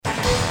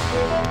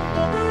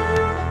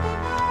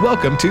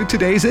Welcome to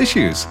Today's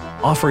Issues,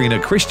 offering a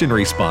Christian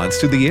response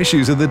to the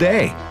issues of the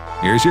day.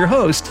 Here's your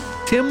host,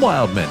 Tim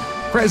Wildman,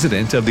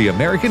 President of the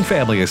American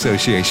Family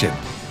Association.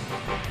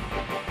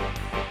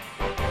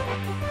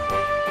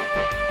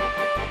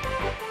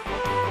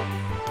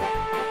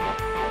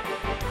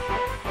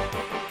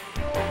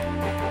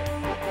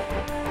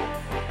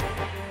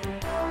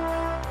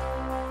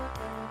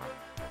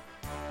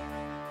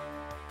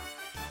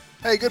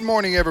 Hey, good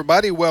morning,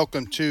 everybody.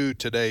 Welcome to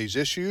Today's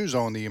Issues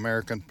on the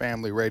American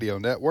Family Radio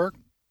Network.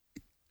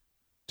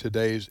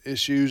 Today's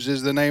Issues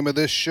is the name of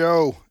this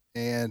show,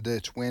 and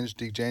it's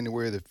Wednesday,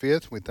 January the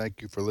 5th. We thank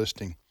you for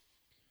listening,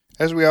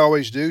 as we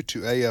always do,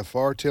 to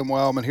AFR. Tim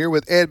Wildman here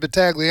with Ed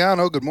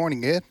Battagliano. Good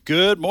morning, Ed.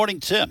 Good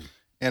morning, Tim.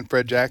 And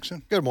Fred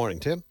Jackson. Good morning,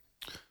 Tim.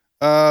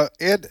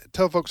 Ed,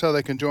 tell folks how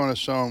they can join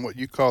us on what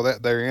you call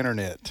their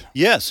internet.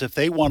 Yes, if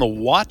they want to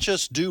watch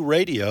us do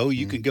radio,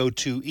 you can go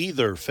to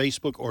either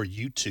Facebook or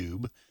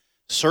YouTube.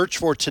 Search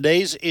for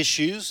Today's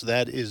Issues.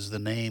 That is the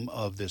name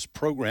of this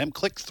program.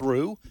 Click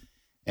through,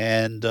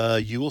 and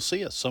you will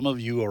see us. Some of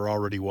you are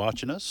already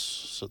watching us.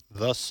 So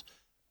thus,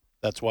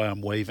 that's why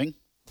I'm waving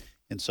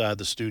inside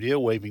the studio,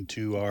 waving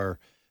to our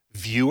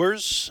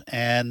viewers.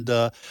 And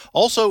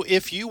also,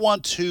 if you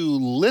want to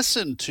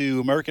listen to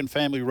American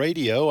Family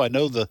Radio, I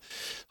know the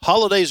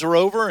holidays are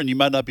over and you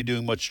might not be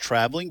doing much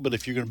traveling, but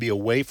if you're going to be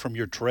away from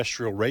your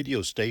terrestrial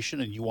radio station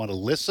and you want to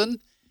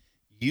listen,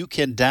 you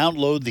can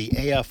download the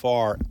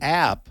AFR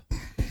app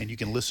and you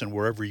can listen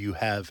wherever you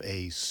have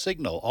a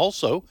signal.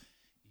 Also,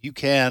 you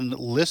can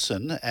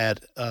listen at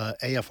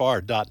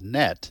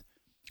afr.net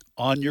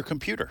on your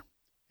computer,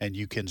 and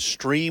you can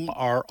stream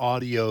our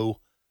audio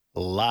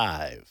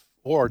live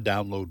or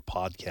download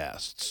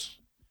podcasts.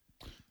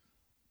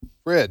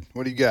 Fred,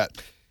 what do you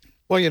got?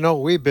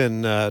 Well, we've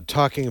been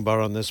talking about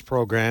on this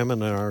program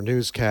and in our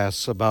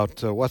newscasts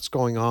about what's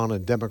going on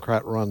in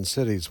Democrat-run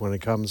cities when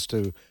it comes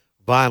to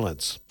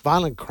violence.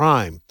 Violent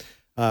crime,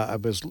 I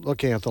was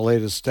looking at the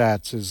latest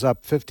stats, is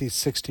up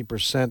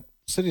 50-60%.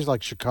 Cities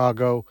like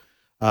Chicago,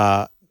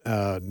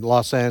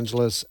 Los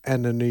Angeles,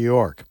 and in New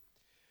York.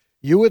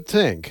 You would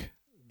think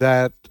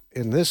that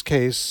in this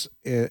case,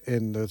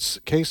 in the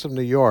case of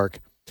New York,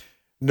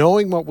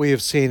 knowing what we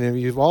have seen, and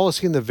you've all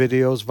seen the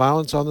videos,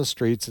 violence on the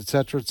streets, et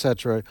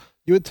cetera,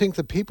 you would think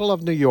the people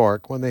of New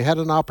York, when they had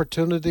an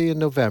opportunity in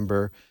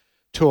November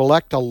to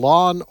elect a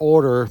law and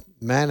order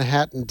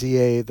Manhattan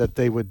DA, that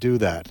they would do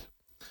that.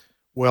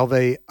 Well,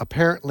 they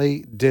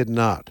apparently did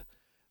not.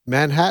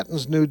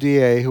 Manhattan's new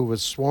DA, who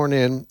was sworn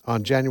in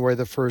on January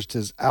the 1st,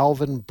 is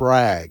Alvin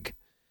Bragg.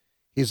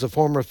 He's a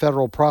former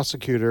federal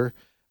prosecutor,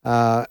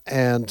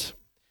 and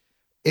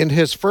in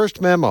his first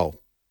memo,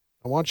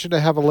 I want you to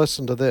have a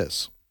listen to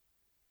this.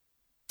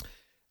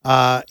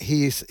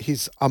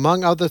 He's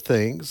among other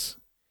things,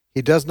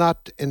 he does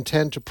not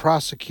intend to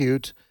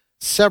prosecute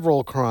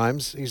several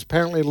crimes. He's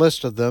apparently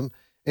listed them,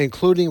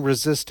 including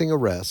resisting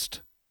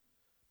arrest,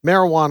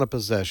 marijuana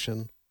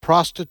possession,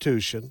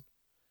 prostitution,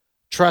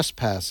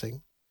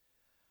 trespassing.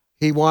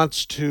 He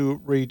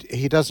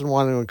doesn't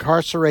want to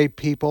incarcerate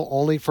people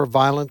only for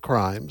violent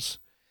crimes.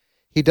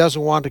 He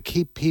doesn't want to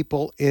keep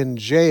people in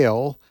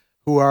jail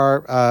who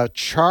are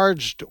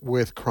charged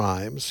with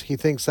crimes. He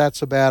thinks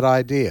that's a bad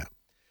idea.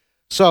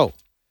 So,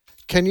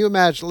 can you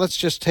imagine, let's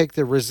just take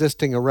the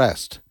resisting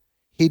arrest.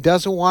 He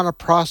doesn't want to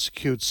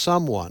prosecute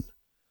someone.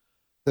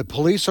 The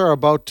police are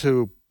about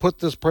to put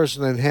this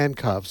person in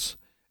handcuffs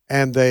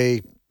and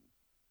they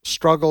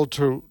struggle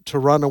to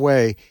run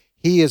away.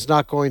 He is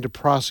not going to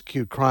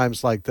prosecute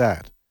crimes like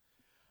that.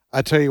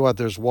 I tell you what,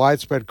 there's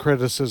widespread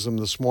criticism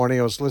this morning.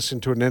 I was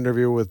listening to an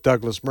interview with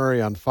Douglas Murray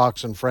on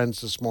Fox and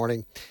Friends this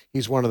morning.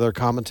 He's one of their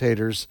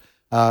commentators.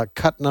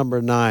 Cut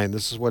number 9.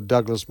 This is what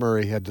Douglas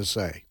Murray had to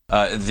say.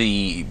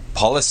 The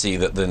policy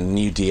that the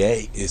new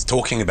DA is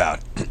talking about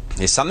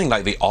is something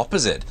like the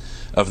opposite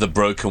of the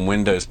broken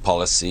windows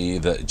policy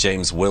that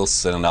James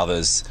Wilson and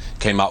others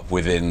came up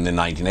with in the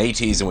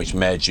 1980s, and which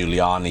Mayor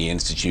Giuliani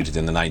instituted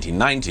in the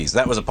 1990s.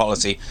 That was a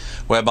policy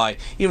whereby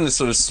even the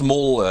sort of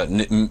small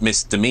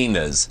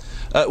misdemeanors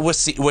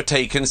were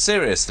taken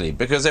seriously,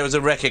 because there was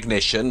a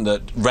recognition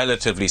that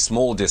relatively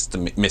small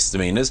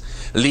misdemeanors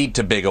lead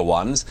to bigger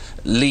ones,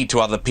 lead to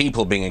other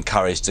people being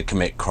encouraged to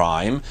commit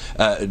crime,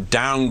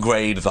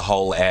 downgrade the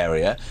whole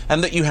area,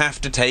 and that you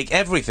have to take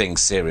everything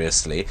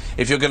seriously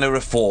if you're going to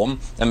reform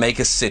and make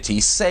a city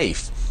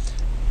safe.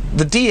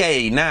 The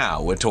DA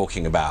now we're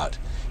talking about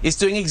is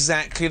doing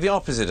exactly the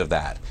opposite of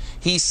that.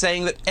 He's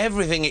saying that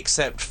everything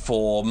except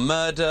for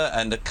murder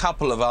and a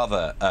couple of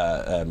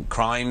other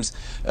crimes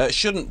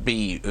shouldn't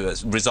be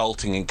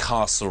resulting in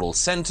carceral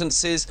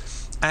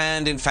sentences,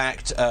 and in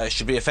fact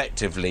should be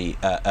effectively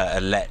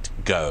let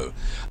go.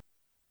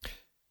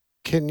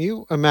 Can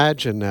you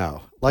imagine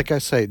now? Like I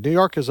say, New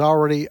York is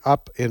already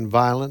up in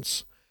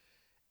violence,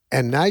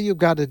 and now you've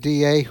got a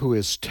DA who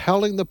is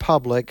telling the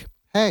public,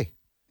 hey,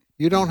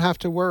 you don't have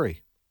to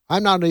worry.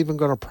 I'm not even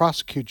going to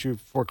prosecute you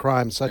for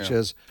crimes such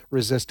as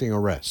resisting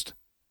arrest.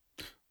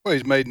 Well,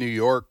 he's made New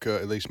York,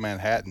 at least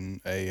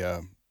Manhattan,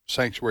 a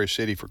sanctuary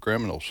city for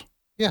criminals.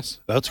 Yes.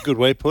 That's a good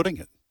way of putting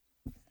it.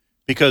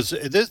 because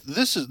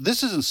this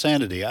is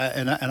insanity.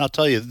 And I'll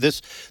tell you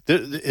this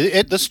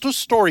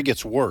story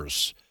gets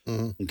worse.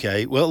 Mm-hmm.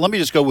 Okay, well, let me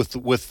just go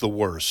with the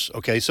worse.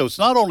 Okay, so it's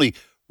not only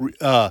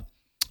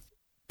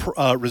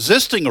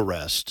resisting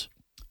arrest,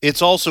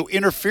 it's also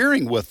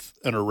interfering with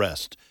an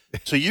arrest.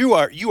 So you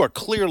are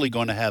clearly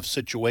going to have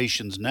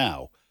situations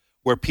now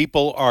where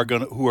people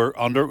who are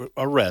under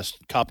arrest,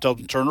 cop tells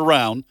them turn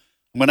around,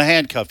 I'm going to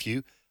handcuff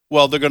you.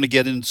 Well, they're going to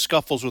get in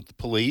scuffles with the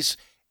police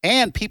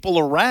and people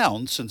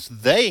around, since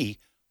they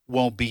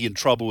won't be in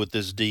trouble with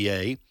this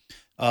DA.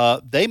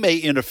 They may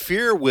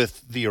interfere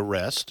with the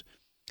arrest,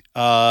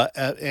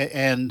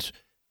 and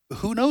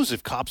who knows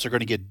if cops are going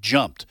to get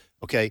jumped.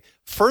 Okay.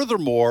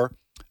 Furthermore,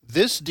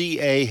 this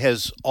DA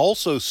has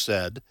also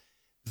said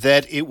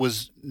that it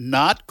was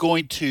not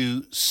going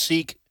to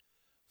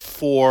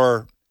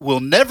will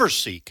never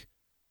seek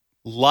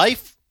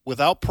life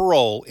without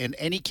parole in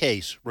any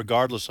case,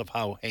 regardless of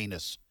how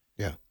heinous.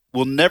 Yeah.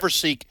 Will never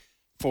seek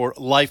for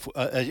life,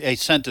 a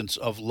sentence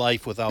of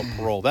life without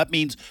parole. That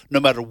means no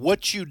matter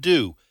what you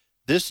do,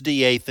 this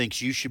DA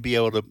thinks you should be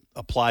able to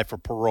apply for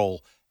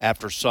parole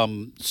after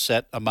some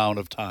set amount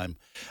of time.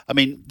 I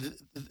mean,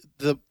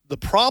 the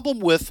problem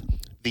with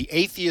the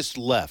atheist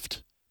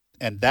left,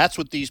 and that's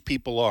what these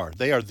people are.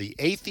 They are the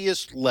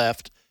atheist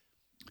left.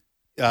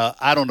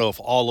 I don't know if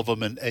all of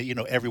them and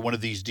every one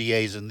of these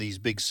DAs in these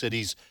big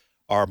cities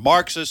are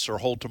Marxists or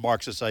hold to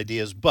Marxist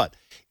ideas. But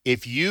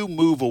if you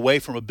move away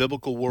from a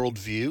biblical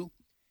worldview,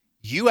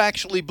 you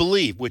actually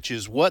believe, which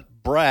is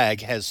what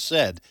Bragg has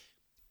said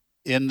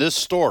in this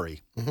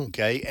story,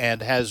 okay,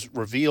 and has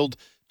revealed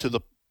to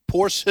the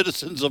poor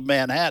citizens of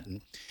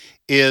Manhattan,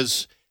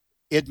 is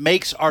it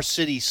makes our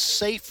city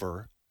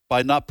safer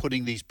by not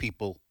putting these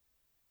people,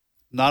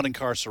 not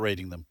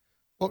incarcerating them.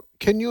 Well,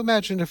 can you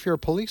imagine if you're a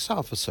police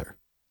officer?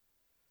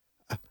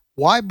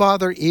 Why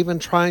bother even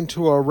trying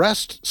to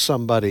arrest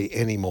somebody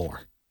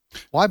anymore?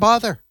 Why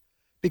bother?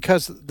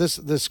 Because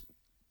this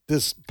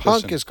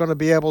punk is going to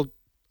be able.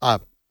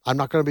 I'm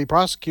not going to be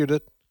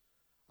prosecuted.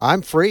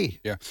 I'm free.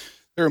 Yeah.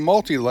 There are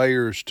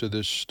multi-layers to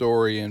this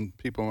story, and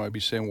people might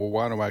be saying, well,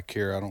 why do I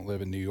care? I don't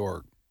live in New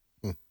York.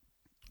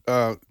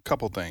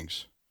 Couple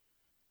things.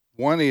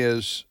 One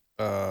is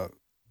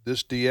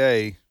this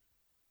DA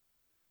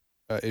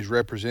is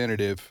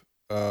representative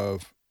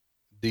of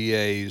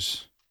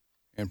DAs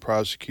and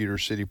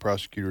prosecutors, city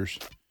prosecutors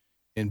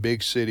in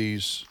big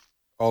cities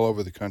all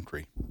over the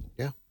country.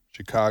 Yeah.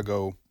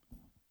 Chicago,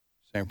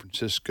 San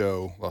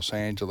Francisco, Los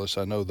Angeles.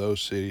 I know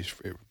those cities.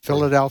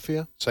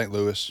 Philadelphia. St.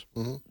 Louis,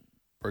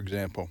 for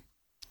example.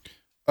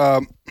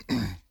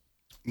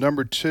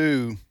 Number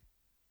two,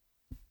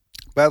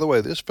 by the way,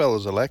 this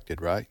fellow's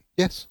elected, right?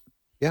 Yes.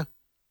 Yeah.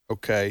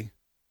 Okay.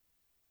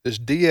 This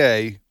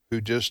DA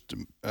who just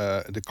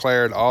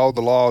declared all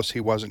the laws he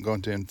wasn't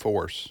going to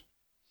enforce.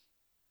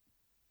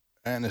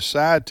 And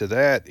aside to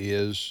that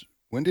is,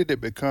 when did it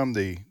become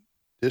the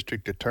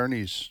district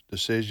attorney's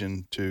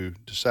decision to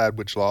decide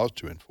which laws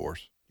to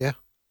enforce? Yeah.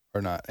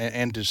 Or not,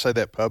 and to say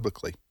that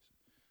publicly.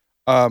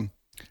 I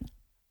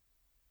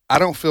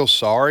don't feel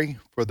sorry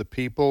for the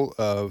people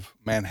of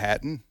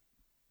Manhattan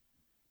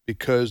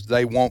because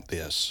they want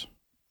this,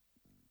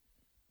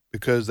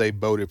 because they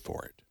voted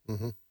for it.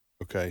 Mm-hmm.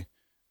 Okay.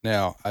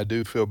 Now, I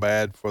do feel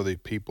bad for the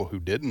people who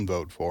didn't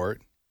vote for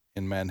it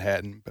in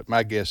Manhattan, but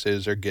my guess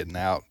is they're getting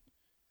out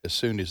as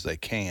soon as they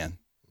can.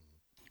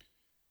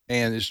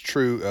 And it's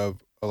true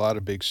of a lot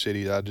of big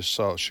cities. I just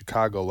saw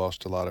Chicago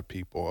lost a lot of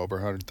people, over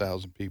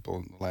 100,000 people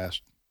in the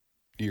last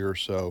year or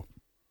so.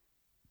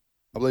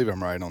 I believe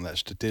I'm right on that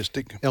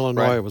statistic.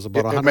 Illinois was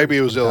about 100. Maybe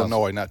it was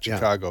Illinois, not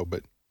Chicago,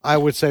 but I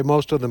would say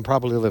most of them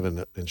probably live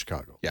in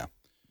Chicago. Yeah.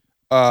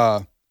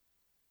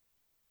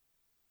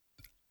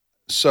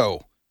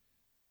 So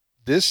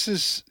this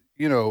is,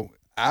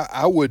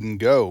 I wouldn't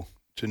go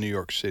to New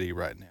York City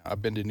right now.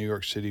 I've been to New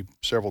York City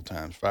several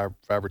times, five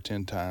or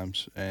 10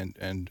 times,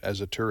 and as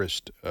a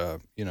tourist,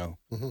 4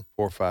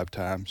 or 5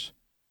 times.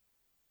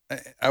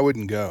 I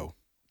wouldn't go.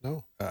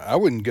 No. I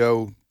wouldn't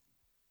go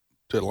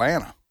to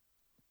Atlanta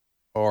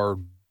or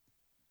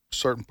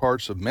certain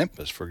parts of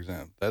Memphis, for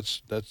example.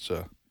 That's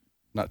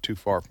not too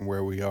far from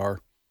where we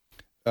are.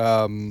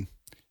 Violent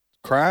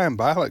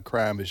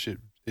crime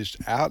is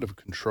out of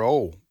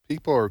control.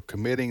 People are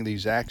committing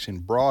these acts in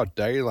broad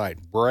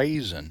daylight,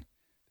 brazen.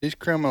 These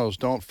criminals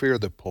don't fear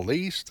the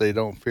police. They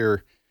don't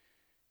fear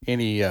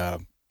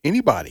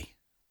anybody.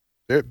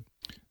 There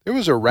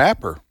was a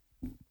rapper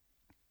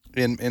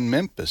in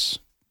Memphis,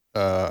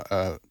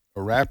 a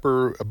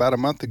rapper about a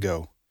month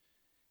ago.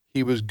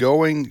 He was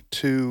going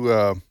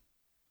to,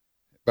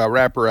 by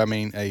rapper I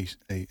mean a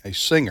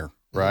singer,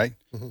 right?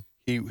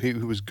 Mm-hmm. He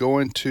was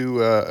going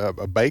to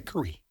a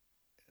bakery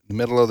in the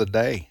middle of the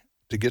day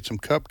to get some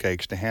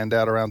cupcakes to hand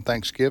out around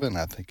Thanksgiving,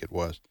 I think it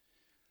was.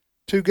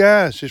 2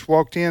 guys just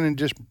walked in and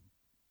just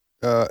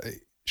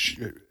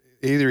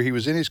either he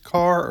was in his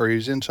car or he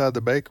was inside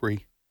the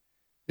bakery,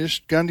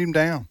 just gunned him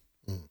down.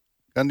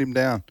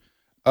 And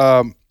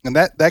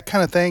that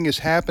kind of thing is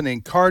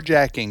happening.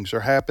 Carjackings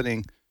are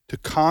happening to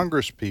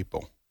Congress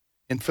people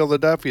in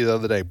Philadelphia the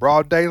other day,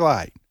 broad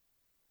daylight.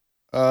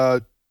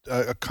 A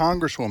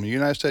congresswoman, a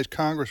United States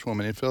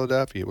congresswoman in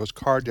Philadelphia was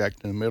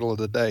carjacked in the middle of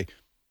the day.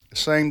 The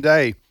same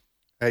day,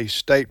 a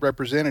state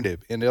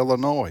representative in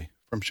Illinois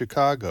from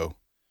Chicago,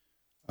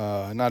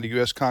 not a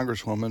U.S.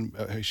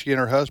 congresswoman, she and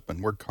her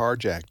husband were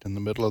carjacked in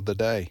the middle of the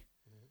day.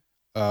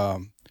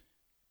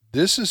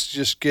 This is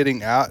just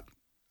getting out,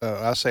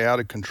 out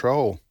of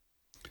control.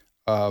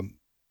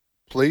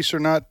 Police are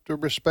not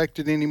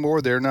respected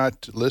anymore. They're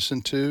not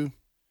listened to.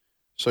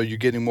 So you're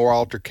getting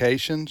more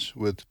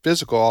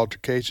physical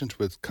altercations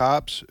with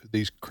cops,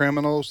 these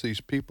criminals, these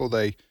people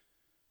they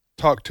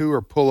talk to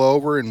or pull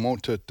over and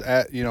want to,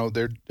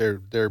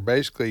 they're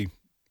basically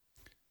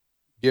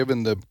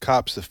giving the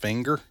cops the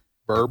finger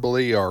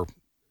verbally or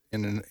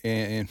in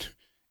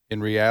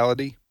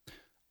reality.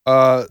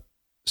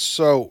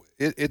 So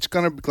it's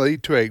going to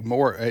lead to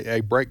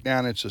a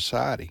breakdown in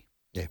society.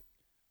 Yeah.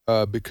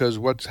 Because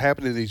what's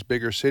happening in these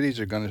bigger cities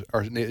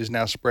is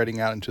now spreading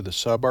out into the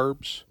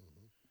suburbs.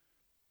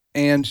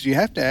 And you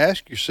have to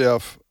ask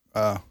yourself,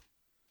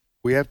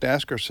 we have to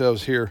ask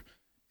ourselves here,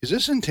 is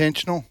this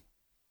intentional?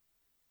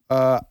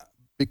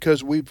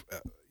 Because we've,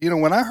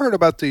 when I heard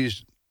about the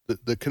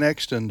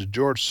connection to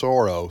George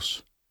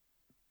Soros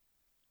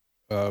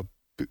 3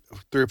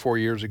 or 4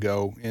 years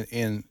ago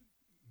in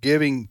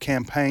giving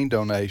campaign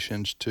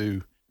donations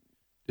to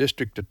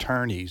district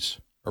attorneys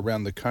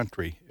around the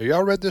country. Have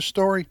y'all read this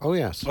story? Oh,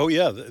 yes. Oh,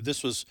 yeah.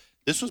 This was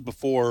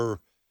before,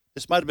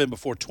 this might have been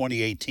before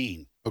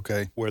 2018.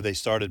 Okay. Where they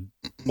started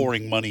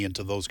pouring money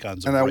into those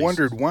kinds of And races. I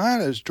wondered, why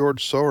does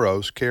George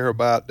Soros care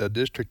about a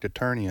district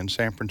attorney in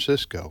San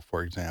Francisco,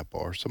 for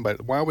example, or somebody?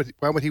 Why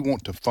would he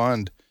want to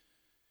fund?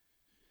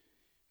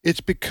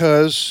 It's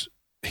because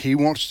he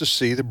wants to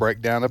see the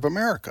breakdown of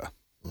America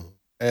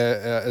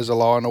as a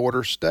law and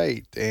order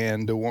state,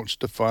 and wants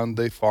to fund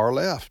the far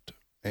left,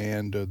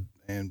 and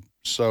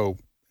so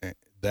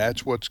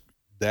that's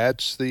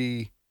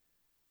the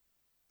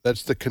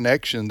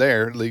connection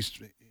there, at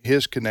least.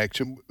 His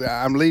connection.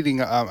 I'm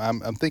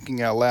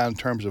thinking out loud in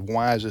terms of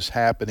why is this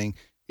happening?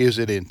 Is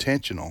it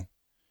intentional?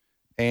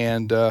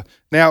 And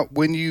now,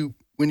 when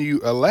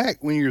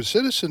you're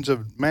citizens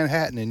of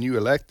Manhattan and you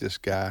elect this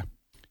guy,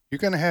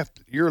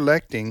 you're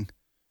electing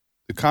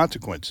the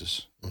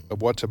consequences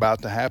of what's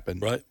about to happen,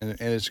 right? And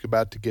it's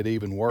about to get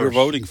even worse. You're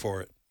voting for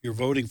it. You're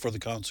voting for the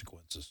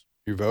consequences.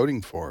 You're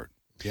voting for it.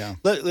 Yeah.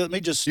 Let me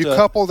just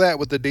couple that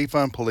with the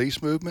defund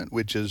police movement,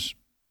 which is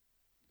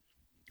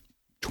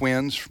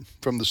twins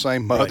from the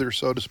same mother, right,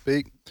 so to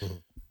speak. Mm-hmm.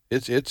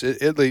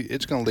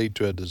 It's going to lead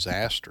to a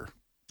disaster.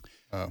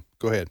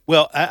 Go ahead.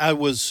 Well, I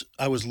was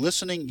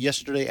listening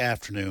yesterday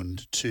afternoon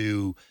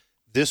to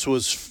this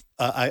was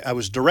I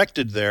was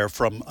directed there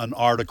from an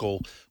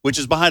article which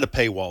is behind a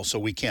paywall, so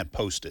we can't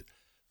post it,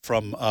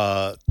 from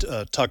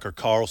Tucker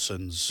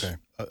Carlson's. Okay.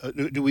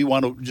 Do we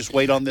want to just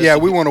wait on this? Yeah,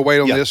 we want to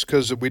wait on this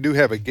because we do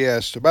have a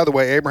guest. By the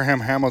way, Abraham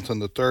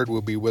Hamilton III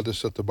will be with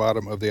us at the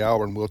bottom of the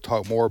hour, and we'll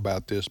talk more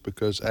about this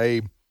because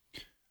Abe,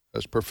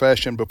 his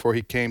profession before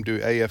he came to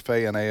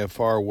AFA and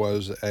AFR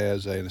was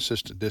as an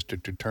assistant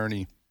district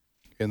attorney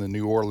in the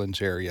New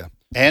Orleans area.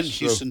 And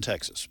Houston,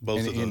 Texas, both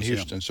of those. In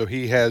Houston. Yeah. So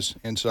he has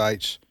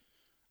insights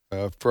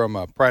from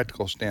a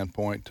practical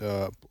standpoint,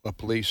 a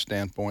police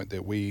standpoint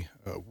that we're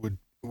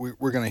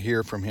going to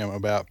hear from him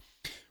about.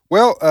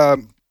 Well,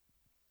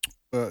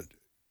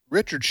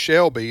 Richard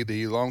Shelby,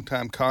 the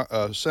longtime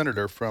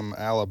senator from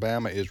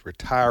Alabama, is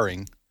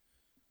retiring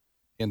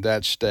in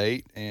that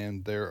state,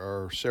 and there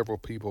are several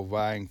people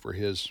vying for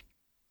his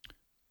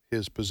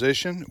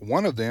position.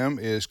 One of them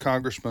is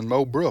Congressman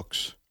Mo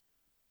Brooks,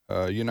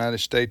 United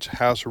States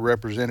House of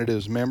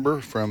Representatives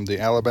member from the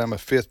Alabama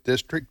 5th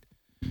District.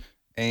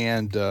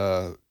 And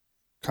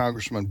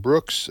Congressman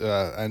Brooks,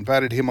 I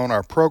invited him on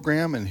our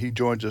program, and he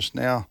joins us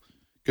now.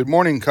 Good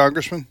morning,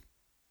 Congressman.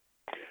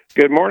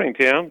 Good morning,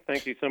 Tim.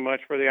 Thank you so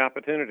much for the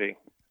opportunity.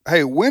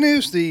 Hey, when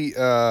is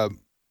the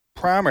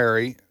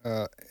primary,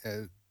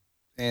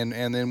 and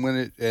then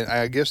when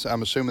I guess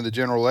I'm assuming the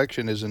general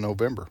election is in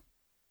November?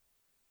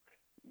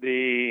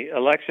 The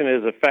election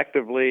is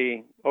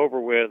effectively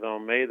over with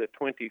on May the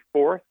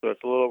 24th, so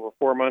it's a little over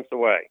 4 months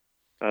away.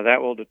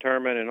 That will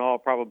determine, in all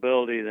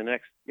probability, the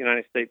next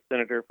United States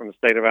Senator from the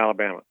state of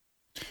Alabama.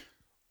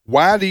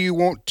 Why do you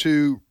want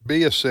to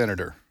be a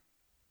senator?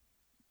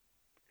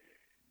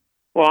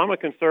 Well, I'm a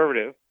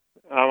conservative.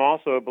 I'm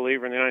also a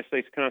believer in the United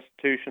States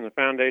Constitution, the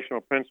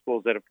foundational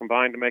principles that have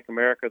combined to make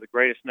America the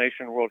greatest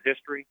nation in world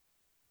history.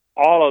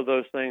 All of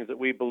those things that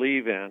we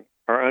believe in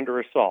are under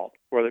assault,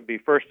 whether it be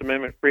First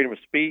Amendment, freedom of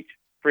speech,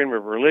 freedom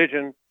of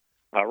religion,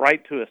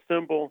 right to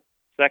assemble,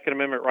 Second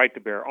Amendment, right to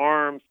bear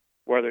arms,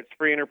 whether it's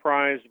free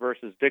enterprise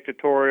versus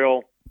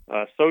dictatorial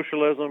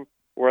socialism,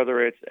 whether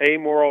it's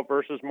amoral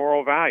versus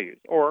moral values,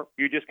 or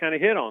you just kind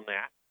of hit on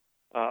that.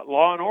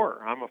 Law and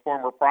order. I'm a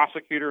former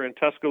prosecutor in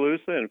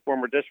Tuscaloosa and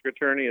former district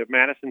attorney of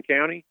Madison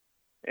County,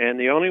 and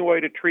the only way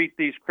to treat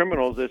these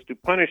criminals is to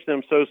punish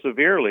them so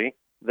severely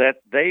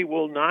that they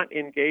will not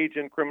engage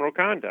in criminal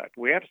conduct.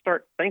 We have to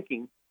start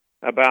thinking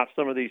about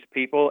some of these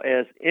people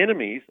as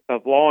enemies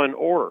of law and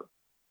order.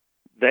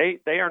 they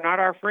are not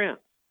our friends.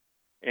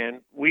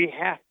 And we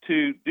have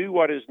to do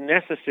what is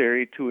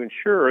necessary to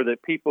ensure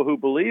that people who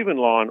believe in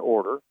law and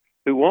order,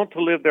 who want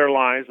to live their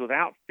lives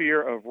without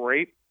fear of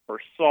rape or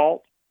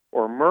assault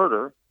or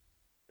murder,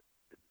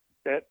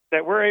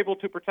 that we're able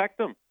to protect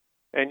them.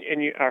 And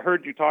I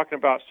heard you talking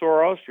about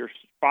Soros. You're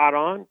spot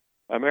on.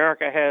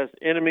 America has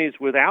enemies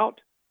without.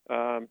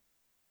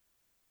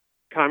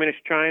 Communist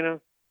China,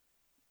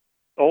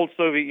 old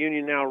Soviet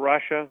Union, now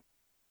Russia,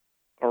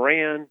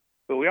 Iran.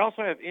 But we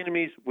also have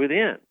enemies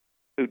within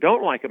who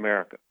don't like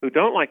America, who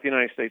don't like the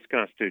United States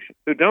Constitution,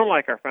 who don't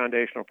like our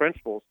foundational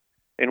principles.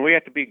 And we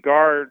have to be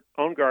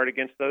on guard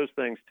against those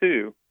things,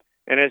 too.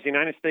 And as a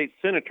United States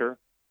Senator,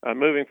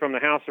 moving from the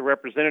House of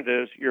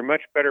Representatives, you're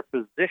much better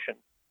positioned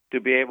to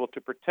be able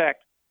to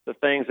protect the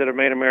things that have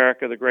made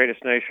America the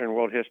greatest nation in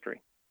world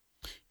history.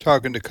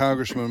 Talking to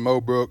Congressman Mo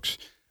Brooks.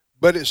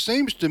 But it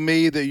seems to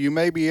me that you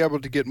may be able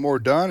to get more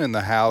done in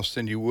the House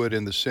than you would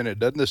in the Senate.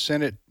 Doesn't the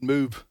Senate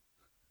move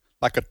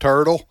like a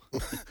turtle?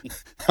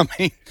 I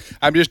mean,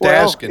 I'm just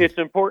asking. It's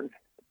important.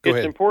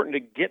 It's important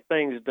to get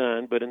things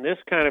done, but in this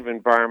kind of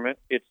environment,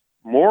 it's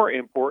more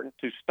important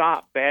to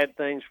stop bad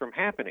things from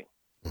happening.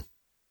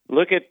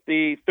 Look at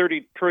the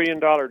 $30 trillion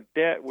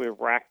debt we've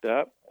racked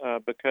up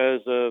because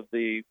of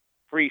the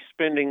free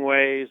spending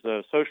ways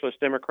of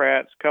socialist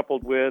Democrats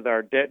coupled with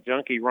our debt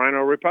junkie rhino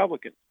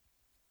Republicans.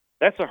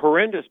 That's a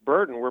horrendous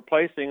burden we're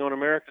placing on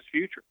America's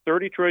future.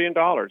 $30 trillion.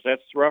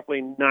 That's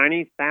roughly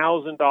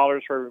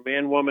 $90,000 for every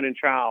man, woman, and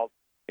child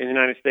in the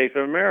United States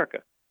of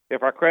America.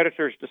 If our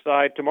creditors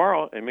decide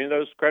tomorrow, and many of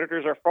those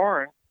creditors are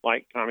foreign,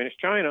 like Communist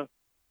China,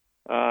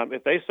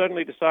 if they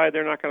suddenly decide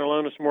they're not going to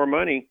loan us more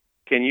money,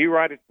 can you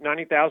write a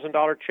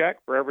 $90,000 check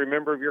for every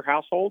member of your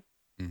household?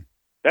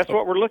 That's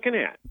what we're looking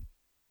at.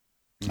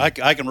 I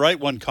can write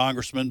one,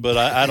 Congressman, but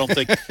I don't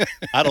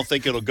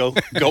think it'll go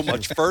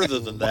much further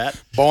than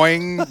that.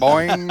 Boing,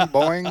 boing,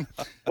 boing.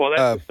 Well,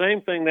 that's the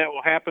same thing that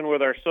will happen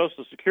with our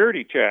Social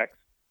Security checks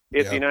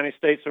if the United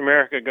States of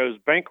America goes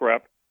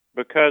bankrupt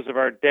because of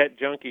our debt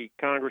junkie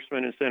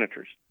congressmen and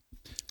senators.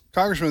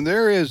 Congressman,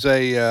 there is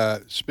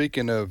a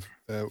speaking of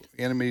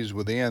enemies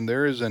within,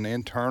 there is an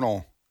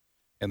internal,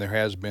 and there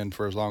has been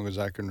for as long as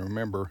I can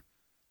remember.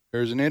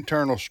 There's an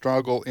internal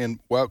struggle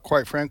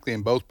quite frankly,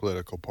 in both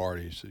political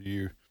parties.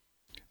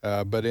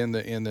 But in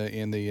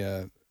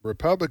the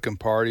Republican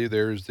Party,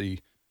 there's the,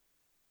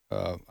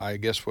 I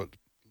guess, for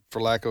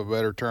lack of a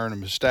better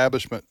term,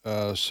 establishment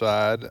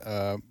side,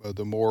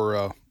 the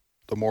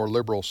more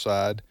liberal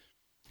side,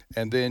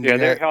 and then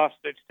they're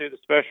hostage to the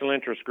special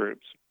interest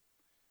groups.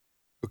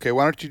 Okay,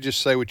 why don't you just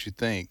say what you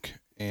think?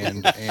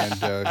 And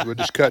we'll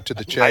just cut to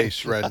the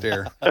chase right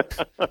there. I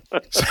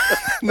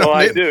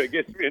do. It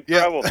gets me in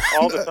trouble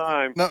all the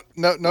time. No.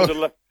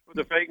 With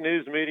the fake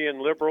news media and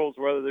liberals,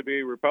 whether they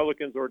be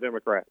Republicans or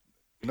Democrats.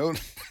 No.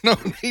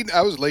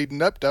 I was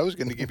leading up to. I was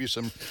going to give you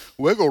some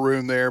wiggle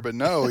room there, but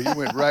no, you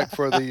went right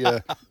for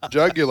the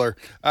jugular.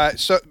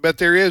 But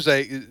there is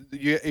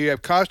you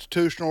have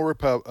constitutional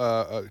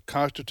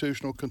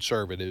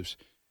conservatives,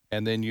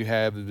 and then you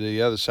have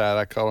the other side.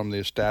 I call them the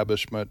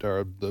establishment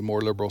or the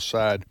more liberal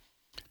side.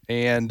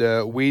 And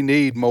we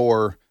need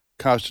more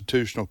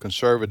constitutional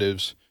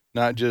conservatives,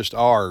 not just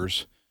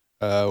ours.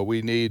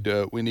 We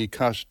need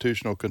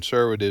constitutional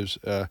conservatives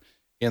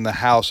in the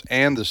House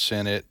and the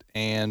Senate,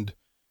 and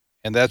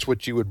that's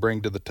what you would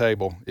bring to the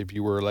table if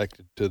you were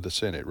elected to the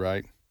Senate,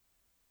 right?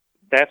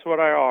 That's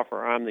what I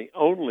offer. I'm the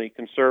only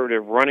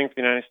conservative running for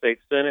the United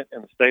States Senate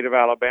in the state of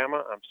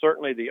Alabama. I'm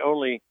certainly the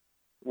only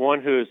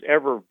one who has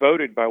ever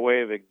voted by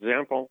way of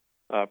example.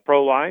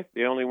 Pro-life,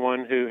 the only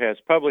one who has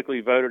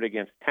publicly voted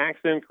against tax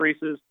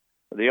increases,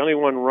 the only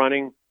one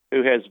running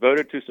who has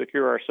voted to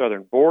secure our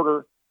southern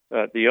border,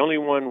 the only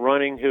one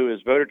running who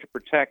has voted to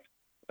protect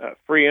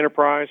free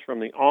enterprise from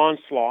the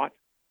onslaught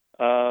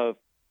of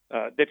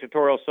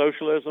dictatorial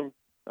socialism,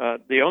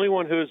 the only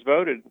one who has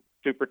voted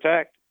to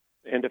protect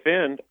and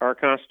defend our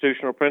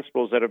constitutional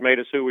principles that have made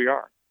us who we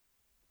are.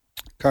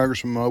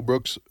 Congressman Mo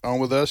Brooks on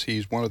with us.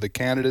 He's one of the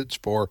candidates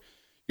for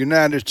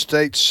United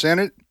States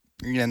Senate.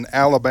 In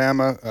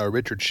Alabama,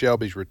 Richard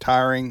Shelby's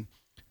retiring,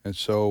 and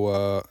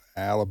so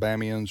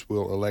Alabamians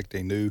will elect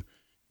a new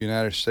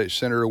United States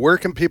Senator. Where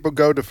can people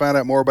go to find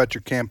out more about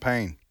your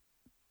campaign?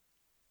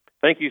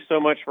 Thank you so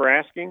much for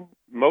asking.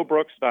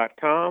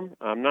 MoBrooks.com.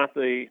 I'm not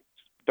the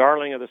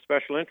darling of the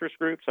special interest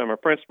groups. I'm a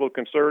principled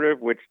conservative,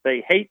 which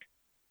they hate.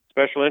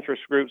 Special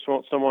interest groups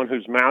want someone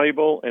who's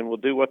malleable and will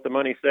do what the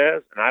money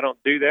says, and I don't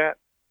do that.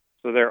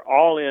 So they're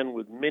all in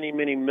with many,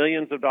 many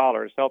millions of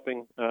dollars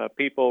helping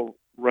people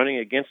running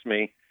against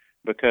me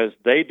because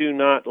they do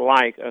not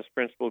like us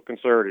principled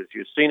conservatives.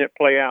 You've seen it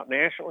play out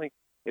nationally.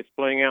 It's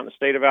playing out in the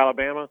state of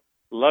Alabama.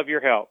 Love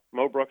your help.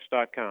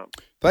 MoBrooks.com.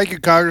 Thank you,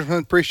 Congressman.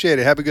 Appreciate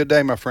it. Have a good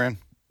day, my friend.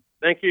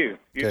 Thank you.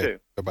 You too.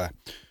 Bye-bye.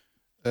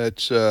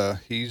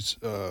 He's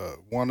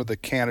one of the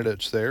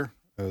candidates there.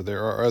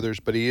 There are others,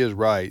 but he is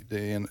right.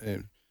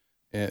 And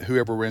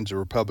whoever wins the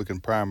Republican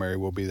primary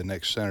will be the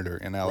next senator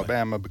in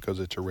Alabama because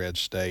it's a red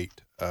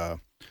state.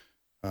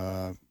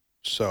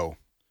 So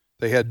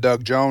they had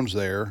Doug Jones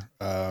there,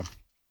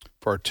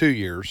 for 2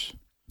 years,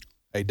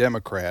 a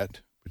Democrat,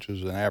 which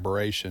was an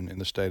aberration in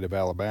the state of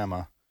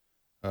Alabama,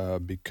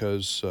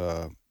 because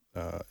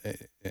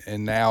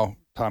and now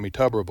Tommy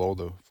Tuberville,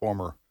 the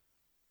former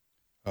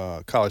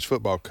college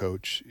football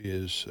coach,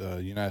 is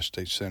a United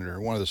States senator,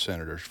 one of the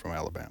senators from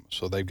Alabama.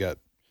 So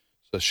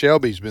so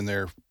Shelby's been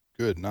there.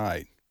 Good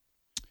night.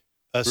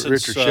 Since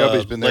Richard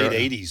Shelby's been there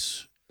late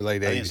 80s.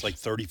 Late 80s. I think it's like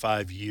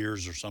 35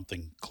 years or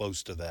something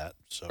close to that.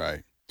 So.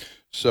 Right.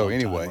 So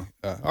anyway,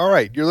 all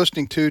right, you're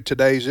listening to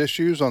Today's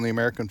Issues on the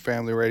American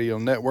Family Radio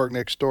Network.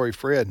 Next story,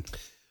 Fred.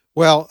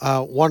 Well,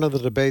 one of the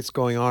debates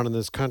going on in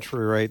this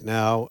country right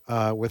now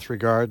with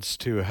regards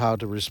to how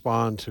to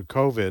respond to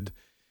COVID,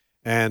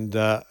 and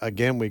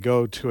again, we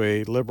go to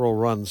a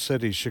liberal-run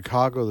city,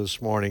 Chicago,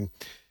 this morning.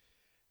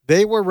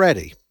 They were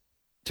ready.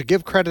 To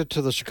give credit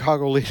to the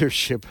Chicago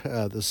leadership,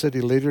 the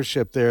city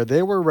leadership there,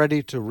 they were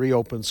ready to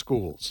reopen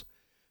schools,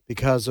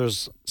 because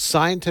there's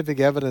scientific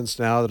evidence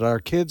now that our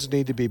kids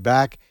need to be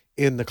back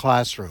in the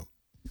classroom.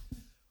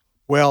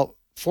 Well,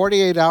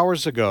 48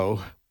 hours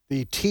ago,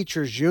 the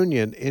teachers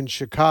union in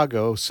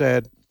Chicago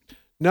said,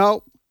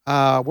 no,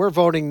 we're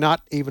voting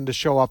not even to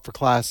show up for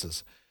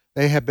classes.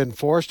 They have been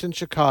forced in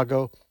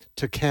Chicago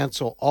to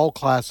cancel all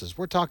classes.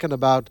 We're talking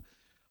about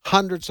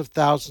hundreds of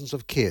thousands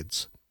of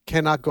kids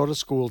cannot go to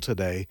school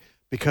today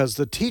because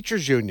the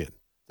teachers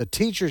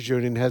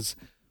union has,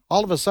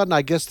 all of a sudden,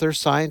 I guess they're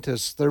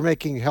scientists. They're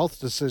making health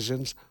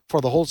decisions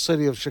for the whole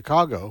city of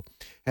Chicago,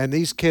 and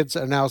these kids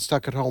are now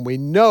stuck at home. We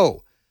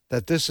know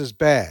that this is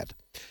bad.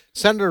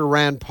 Senator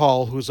Rand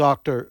Paul, who's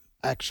Dr.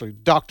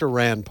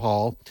 Rand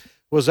Paul,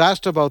 was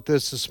asked about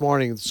this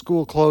morning,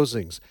 school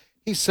closings.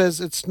 He says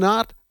it's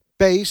not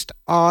based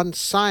on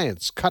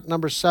science. Cut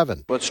number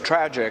 7. Well, it's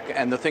tragic,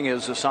 and the thing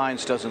is, the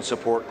science doesn't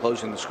support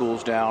closing the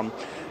schools down.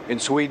 In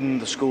Sweden,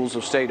 the schools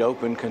have stayed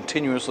open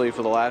continuously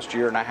for the last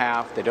year and a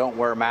half. They don't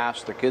wear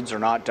masks. The kids are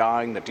not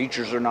dying. The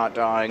teachers are not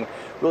dying.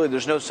 Really,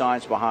 there's no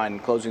science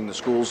behind closing the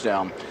schools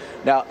down.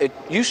 Now, it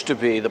used to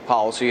be the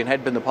policy, and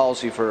had been the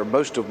policy for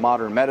most of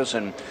modern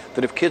medicine,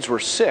 that if kids were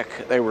sick,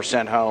 they were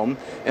sent home.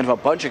 And if a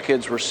bunch of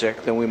kids were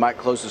sick, then we might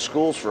close the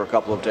schools for a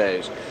couple of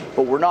days.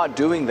 But we're not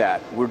doing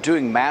that. We're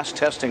doing mass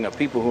testing of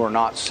people who are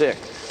not sick.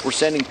 We're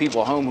sending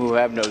people home who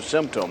have no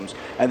symptoms,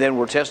 and then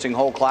we're testing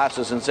whole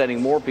classes and sending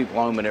more people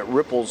home, and it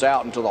ripples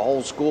out until the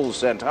whole school is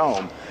sent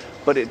home.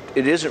 But it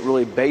isn't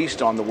really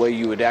based on the way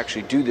you would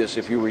actually do this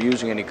if you were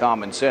using any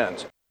common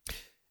sense.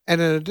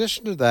 And in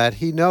addition to that,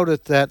 he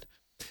noted that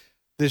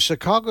the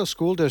Chicago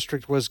School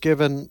District was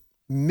given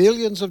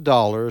millions of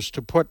dollars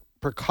to put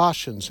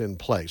precautions in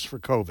place for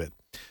COVID,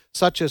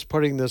 such as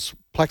putting this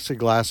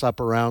plexiglass up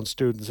around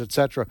students,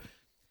 etc.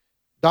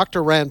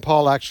 Dr. Rand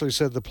Paul actually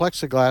said the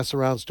plexiglass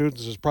around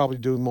students is probably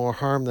doing more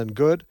harm than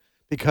good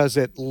because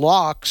it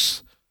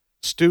locks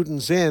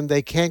students in.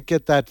 They can't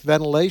get that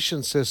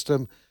ventilation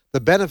system, the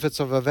benefits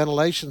of a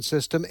ventilation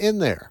system in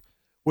there,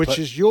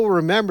 you'll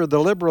remember the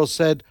liberals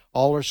said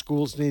all our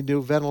schools need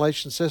new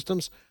ventilation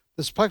systems.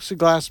 This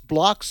plexiglass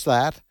blocks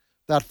that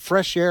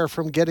fresh air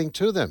from getting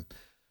to them.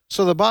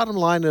 So the bottom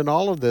line in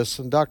all of this,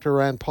 and Dr.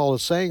 Rand Paul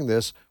is saying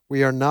this,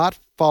 we are not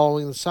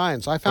following the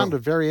science. I found it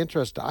very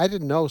interesting. I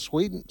didn't know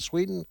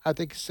Sweden, I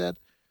think he said,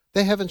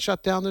 they haven't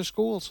shut down their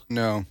schools.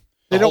 No.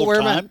 They don't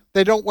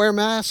wear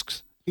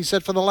masks, he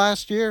said, for the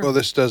last year. Well,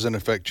 this doesn't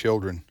affect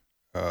children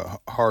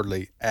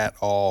hardly at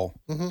all.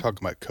 Mm-hmm.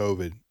 Talking about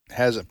COVID, it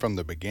hasn't from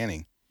the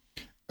beginning.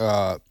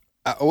 I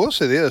will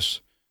say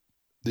this.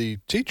 The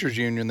teachers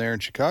union there in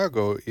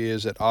Chicago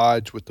is at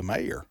odds with the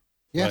mayor.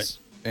 Yes.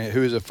 Right. And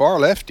who is a far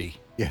lefty.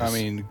 Yes. I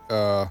mean,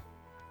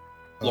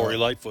 Lori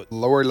Lightfoot.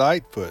 Lori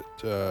Lightfoot.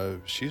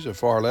 She's a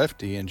far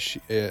lefty, and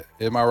she,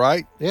 am I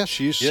right? Yes.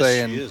 She's Yes,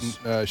 saying she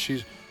is.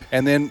 she's,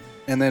 and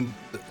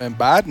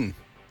Biden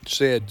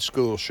said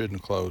schools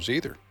shouldn't close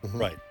either. Mm-hmm.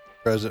 Right.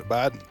 President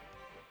Biden.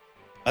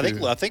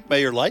 I think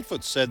Mayor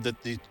Lightfoot said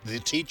that the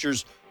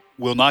teachers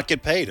will not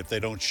get paid if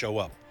they don't show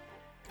up.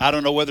 I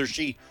don't know whether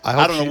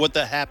I don't know what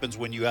that happens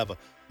when you have a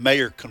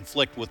mayor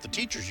conflict with the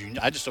teachers union.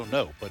 I just don't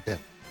know, but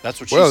that's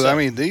what she said. Well, I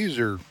mean, these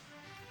are,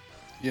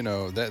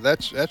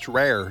 that's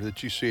rare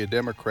that you see a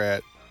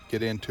Democrat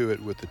get into it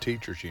with the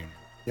teachers union.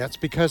 That's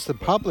because the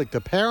public,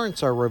 the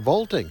parents are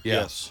revolting.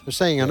 Yes. They're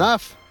saying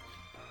enough.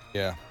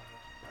 Yeah.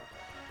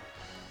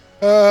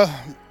 Other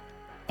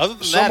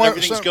than that,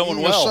 everything's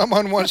going well.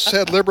 Someone once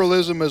said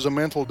liberalism is a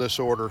mental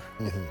disorder.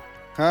 Mm-hmm.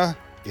 Huh?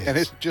 Yes. And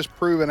it's just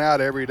proven out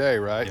every day,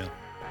 right? Yeah.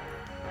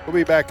 We'll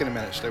be back in a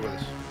minute. Stay with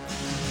us.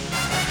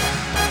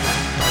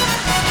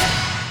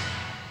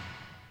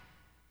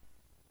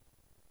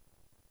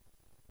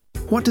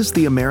 What does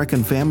the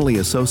American Family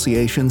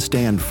Association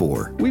stand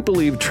for? We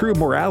believe true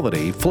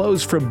morality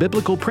flows from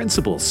biblical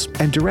principles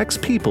and directs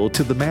people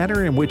to the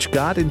manner in which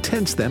God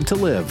intends them to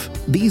live.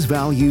 These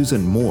values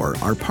and more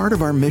are part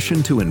of our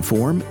mission to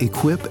inform,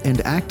 equip,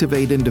 and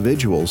activate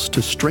individuals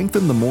to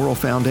strengthen the moral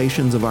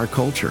foundations of our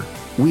culture.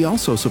 We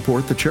also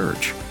support the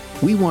church.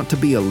 We want to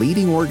be a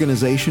leading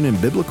organization in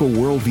biblical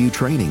worldview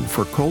training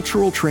for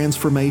cultural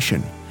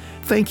transformation.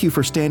 Thank you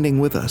for standing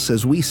with us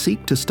as we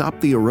seek to stop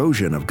the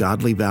erosion of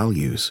godly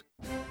values.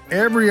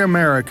 every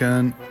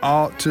American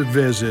ought to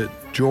visit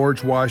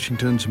George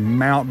Washington's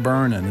Mount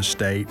Vernon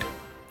estate,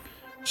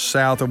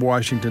 south of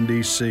Washington,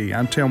 D.C.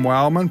 I'm Tim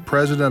Wildman,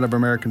 president of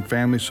American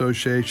Family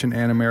Association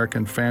and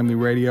American Family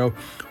Radio.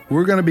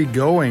 We're going to be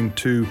going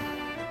to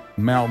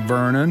Mount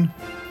Vernon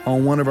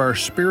on one of our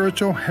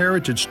spiritual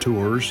heritage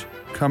tours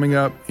coming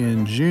up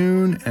in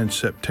June and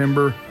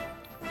September.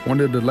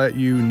 Wanted to let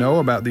you know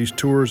about these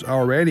tours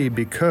already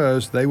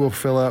because they will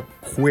fill up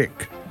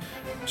quick.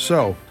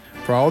 So,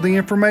 for all the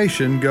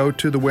information, go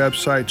to the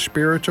website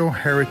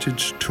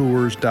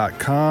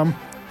spiritualheritagetours.com,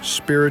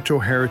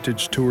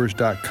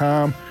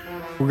 spiritualheritagetours.com.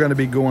 We're going to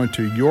be going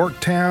to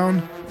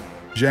Yorktown,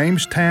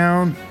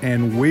 Jamestown,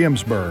 and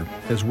Williamsburg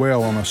as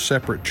well on a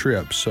separate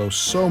trip.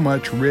 So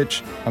much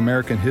rich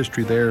American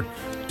history there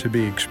to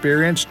be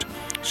experienced.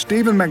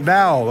 Stephen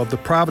McDowell of the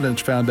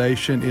Providence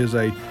Foundation is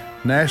a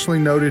nationally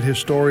noted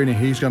historian, and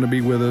he's going to be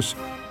with us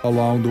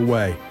along the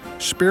way.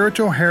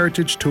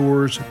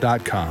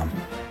 spiritualheritagetours.com.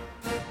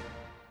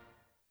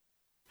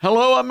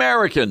 Hello,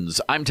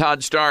 Americans. I'm Todd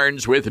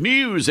Starnes with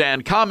news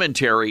and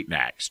commentary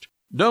next.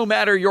 No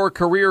matter your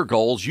career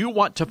goals, you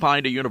want to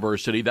find a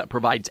university that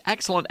provides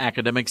excellent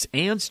academics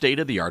and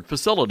state-of-the-art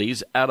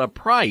facilities at a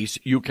price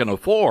you can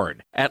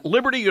afford. At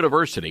Liberty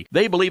University,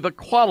 they believe a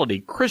quality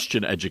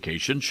Christian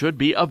education should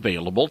be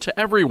available to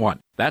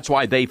everyone. That's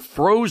why they've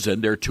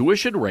frozen their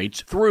tuition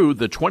rates through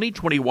the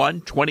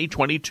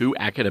 2021-2022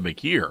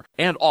 academic year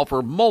and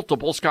offer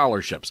multiple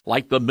scholarships,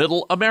 like the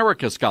Middle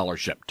America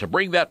Scholarship, to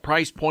bring that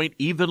price point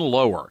even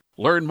lower.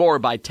 Learn more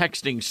by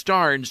texting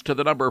STARNS to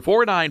the number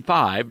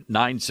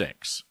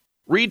 49596.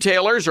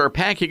 Retailers are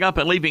packing up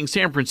and leaving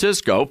San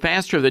Francisco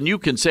faster than you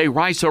can say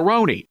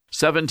rice-a-roni.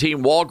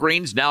 17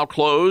 Walgreens now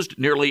closed,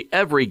 nearly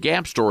every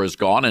Gap store is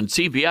gone, and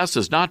CVS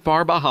is not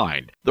far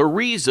behind. The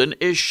reason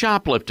is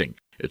shoplifting.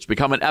 It's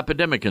become an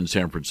epidemic in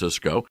San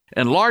Francisco,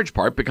 in large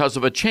part because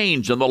of a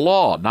change in the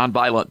law.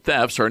 Nonviolent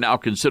thefts are now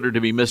considered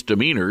to be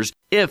misdemeanors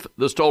if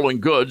the stolen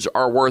goods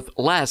are worth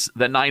less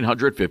than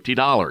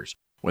 $950.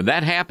 When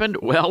that happened,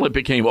 well, it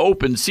became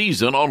open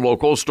season on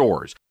local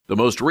stores. The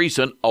most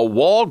recent, a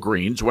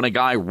Walgreens, when a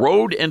guy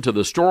rode into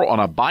the store on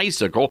a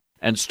bicycle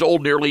and stole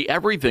nearly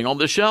everything on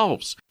the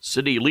shelves.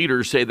 City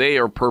leaders say they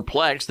are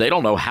perplexed. They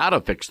don't know how to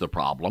fix the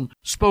problem.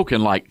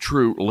 Spoken like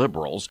true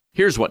liberals,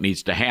 here's what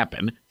needs to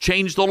happen.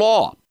 Change the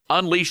law.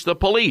 Unleash the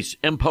police.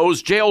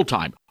 Impose jail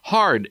time.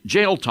 Hard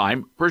jail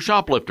time for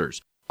shoplifters.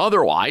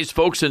 Otherwise,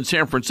 folks in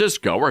San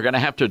Francisco are going to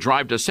have to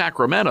drive to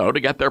Sacramento to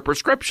get their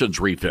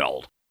prescriptions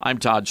refilled. I'm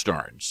Todd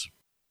Starnes.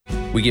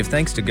 We give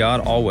thanks to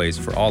God always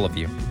for all of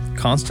you,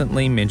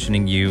 constantly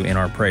mentioning you in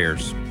our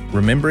prayers,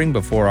 remembering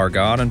before our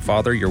God and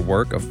Father your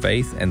work of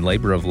faith and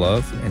labor of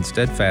love and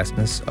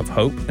steadfastness of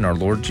hope in our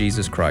Lord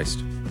Jesus Christ.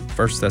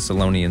 1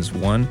 Thessalonians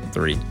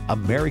 1:3.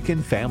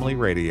 American Family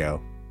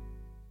Radio.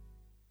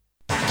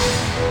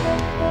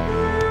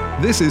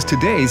 This is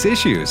today's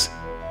issues.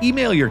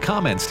 Email your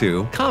comments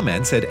to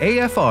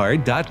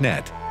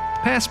comments@afr.net.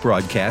 Past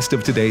broadcasts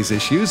of today's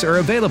issues are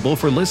available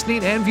for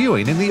listening and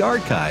viewing in the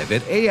archive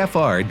at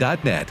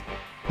afr.net.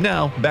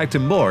 Now, back to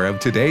more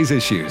of today's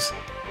issues.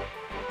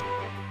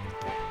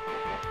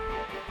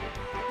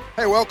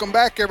 Hey, welcome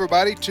back,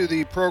 everybody, to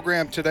the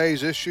program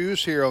Today's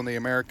Issues here on the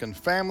American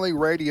Family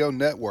Radio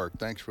Network.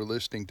 Thanks for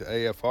listening to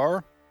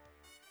AFR.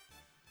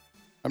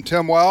 I'm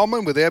Tim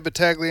Wildman with Ed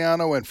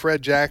Battagliano and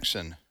Fred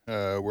Jackson.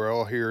 We're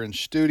all here in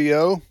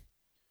studio.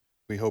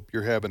 We hope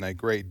you're having a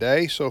great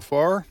day so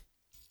far.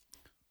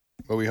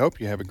 Well, we hope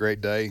you have a great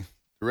day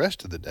the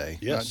rest of the day,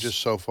 yes. Not just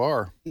so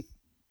far.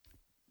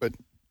 But,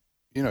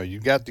 you know,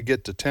 you've got to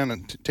get to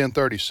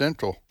 10:30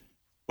 Central.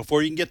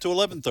 Before you can get to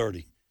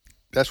 11:30.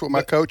 That's what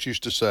my coach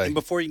used to say. And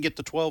before you can get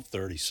to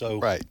 12:30.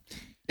 So right.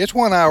 It's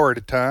 1 hour at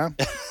a time.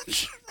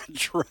 That's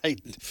right.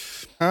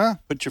 Huh?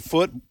 Put your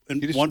foot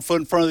one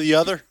foot in front of the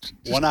other,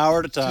 1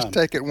 hour at a time. Just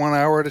take it 1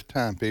 hour at a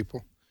time,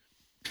 people.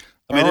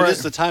 I mean, it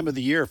is the time of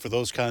the year for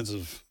those kinds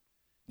of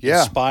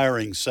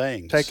inspiring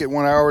sayings. Take it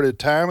 1 hour at a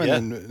time,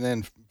 and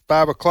then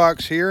 5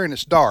 o'clock's here, and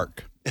it's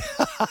dark.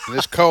 And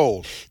it's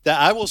cold.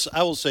 I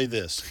will say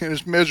this.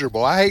 It's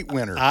miserable. I hate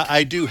winter.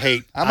 I do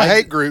hate. I'm a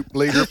hate group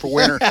leader for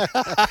winter.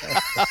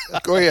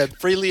 Go ahead.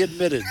 Freely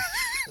admitted.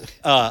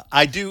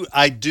 I do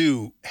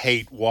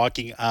hate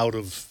walking out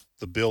of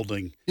the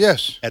building.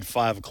 Yes. At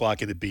 5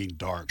 o'clock and it being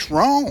dark. It's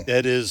wrong.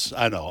 That is.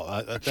 I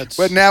know.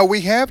 But now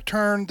we have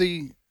turned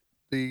the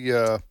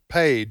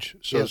page,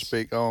 so to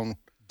speak, on.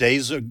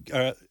 Days are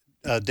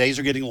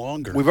getting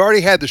longer. We've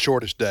already had the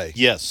shortest day.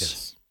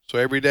 Yes. So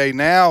every day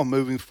now,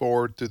 moving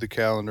forward through the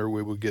calendar,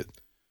 we will get.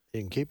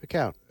 You can keep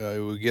account.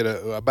 We'll get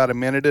about a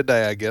minute a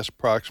day, I guess,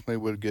 approximately.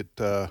 It'll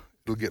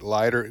get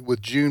lighter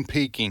with June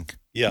peaking.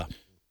 Yeah.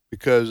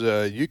 Because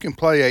you can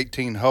play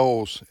 18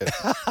 holes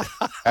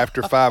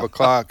after 5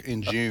 o'clock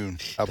in June.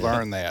 I've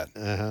learned that.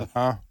 Uh-huh.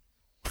 Huh?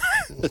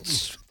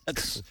 That's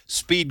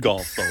speed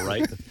golf, though,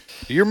 right?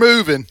 You're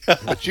moving,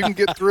 but you can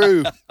get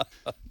through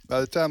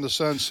by the time the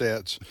sun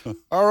sets.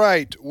 All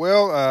right.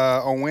 Well,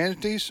 on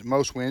Wednesdays,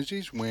 most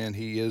Wednesdays, when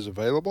he is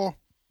available,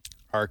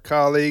 our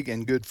colleague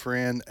and good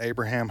friend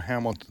Abraham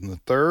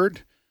Hamilton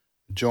III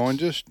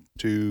joins us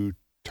to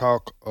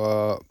talk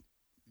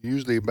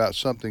usually about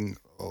something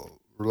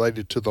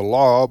related to the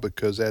law,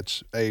 because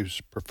that's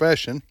Abe's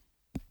profession.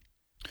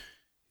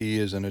 He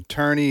is an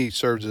attorney. He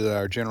serves as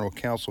our general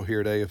counsel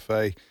here at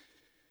AFA.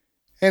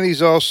 And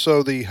he's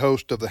also the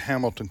host of the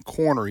Hamilton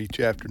Corner each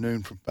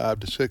afternoon from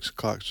 5 to 6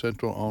 o'clock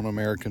Central on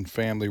American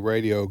Family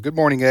Radio. Good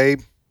morning,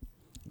 Abe.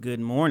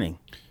 Good morning.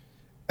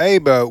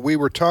 Abe, we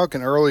were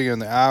talking earlier in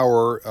the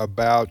hour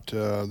about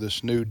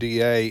this new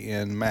DA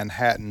in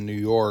Manhattan, New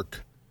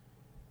York,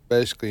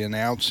 basically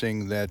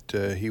announcing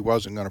that he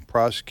wasn't going to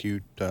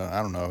prosecute,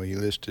 he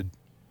listed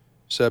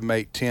 7,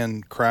 8,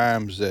 10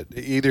 crimes that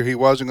either he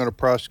wasn't going to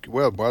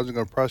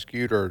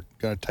prosecute or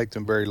going to take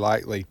them very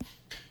lightly.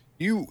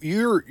 You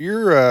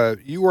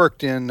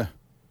worked in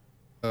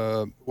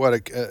a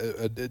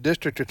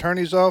district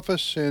attorney's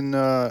office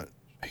in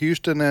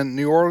Houston and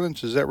New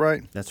Orleans, is that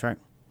right? That's right.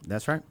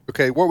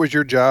 Okay, what was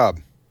your job?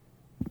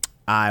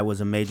 I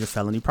was a major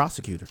felony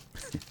prosecutor.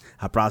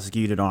 I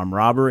prosecuted armed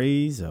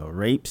robberies,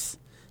 rapes,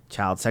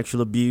 child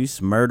sexual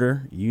abuse,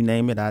 murder, you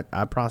name it,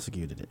 I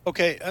prosecuted it.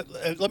 Okay,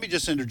 let me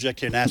just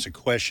interject here and ask a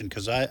question,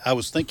 because I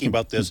was thinking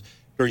about this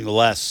during the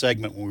last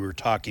segment when we were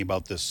talking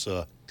about this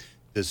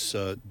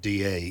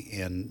DA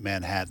in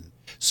Manhattan.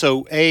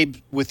 So, Abe,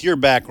 with your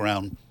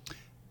background,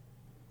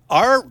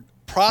 can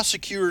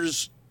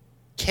prosecutors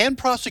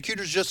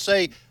just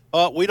say,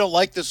 we don't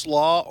like this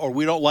law, or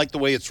we don't like the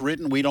way it's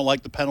written, we don't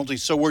like the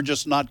penalties, so we're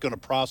just not going to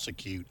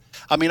prosecute?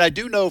 I mean, I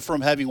do know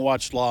from having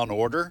watched Law and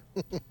Order,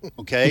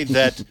 okay,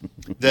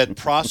 that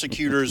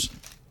prosecutors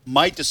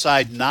might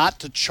decide not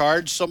to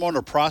charge someone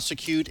or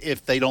prosecute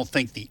if they don't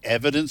think the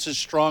evidence is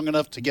strong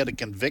enough to get a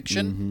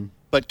conviction. Mm-hmm.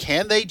 But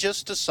can they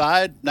just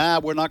decide,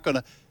 we're not going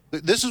to?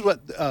 This is what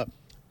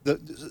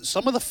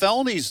some of the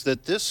felonies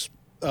that this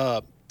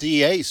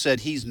DA said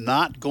he's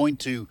not going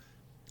to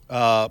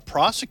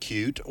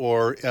prosecute,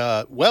 or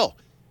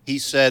he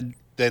said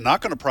they're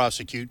not going to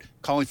prosecute,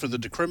 calling for the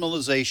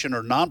decriminalization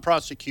or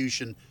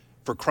non-prosecution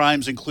for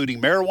crimes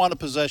including marijuana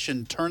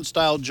possession,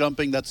 turnstile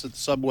jumping, that's at the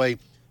subway,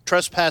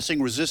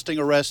 trespassing, resisting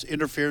arrest,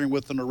 interfering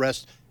with an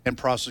arrest, and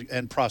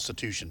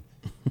prostitution.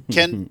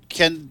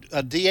 Can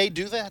a DA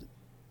do that?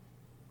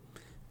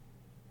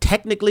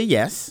 Technically,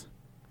 yes.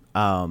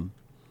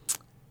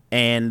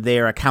 And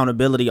their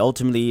accountability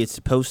ultimately is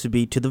supposed to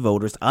be to the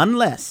voters,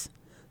 unless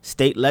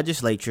state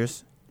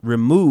legislatures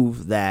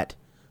remove that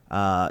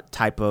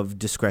type of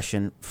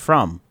discretion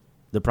from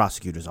the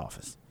prosecutor's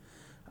office.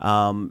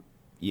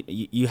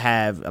 You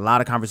have a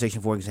lot of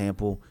conversation, for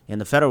example, in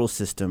the federal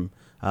system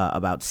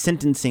about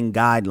sentencing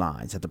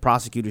guidelines, that the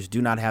prosecutors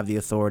do not have the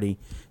authority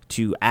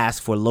to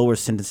ask for lower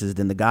sentences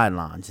than the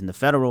guidelines. In the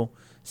federal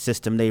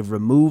system, they've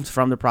removed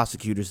from the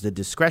prosecutors the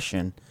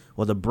discretion,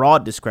 or the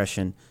broad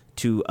discretion,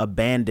 to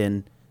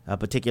abandon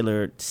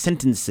particular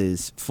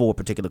sentences for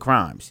particular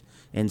crimes.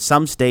 In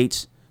some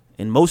states,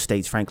 in most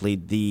states, frankly,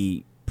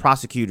 the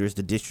prosecutors,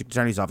 the district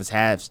attorney's office,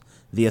 has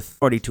the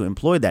authority to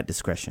employ that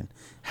discretion.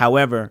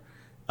 However,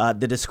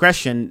 the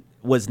discretion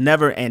was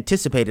never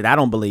anticipated, I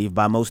don't believe,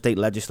 by most state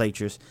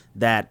legislatures,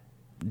 that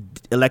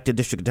elected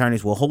district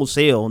attorneys will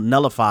wholesale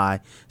nullify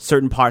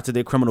certain parts of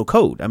their criminal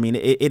code. I mean,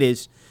 it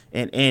is,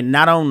 and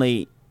not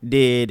only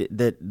did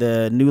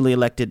the newly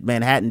elected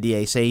Manhattan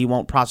DA say he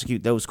won't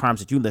prosecute those crimes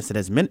that you listed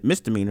as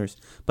misdemeanors,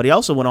 but he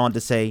also went on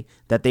to say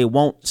that they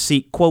won't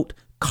seek, quote,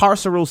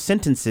 carceral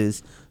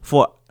sentences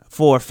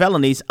for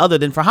felonies other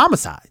than for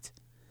homicides,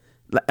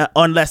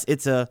 unless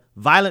it's a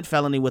violent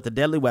felony with a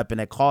deadly weapon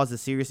that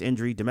causes serious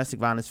injury, domestic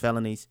violence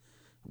felonies,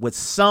 with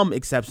some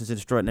exceptions in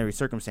extraordinary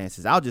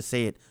circumstances. I'll just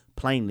say it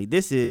plainly.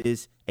 This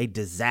is a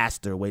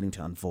disaster waiting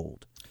to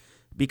unfold,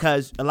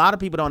 because a lot of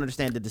people don't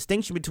understand the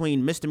distinction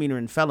between misdemeanor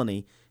and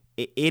felony.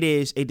 It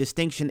is a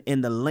distinction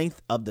in the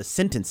length of the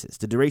sentences,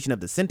 the duration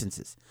of the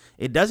sentences.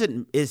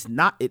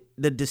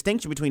 The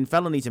distinction between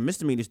felonies and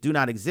misdemeanors do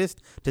not exist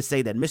to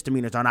say that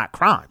misdemeanors are not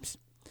crimes.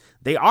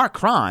 They are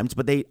crimes,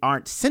 but they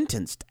aren't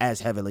sentenced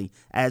as heavily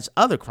as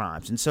other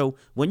crimes. And so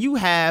when you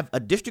have a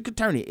district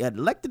attorney, an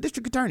elected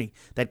district attorney,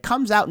 that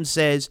comes out and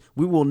says,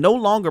 we will no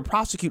longer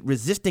prosecute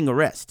resisting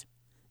arrest,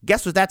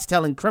 guess what that's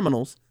telling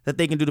criminals that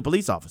they can do to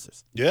police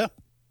officers? Yeah.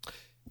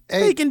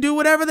 They can do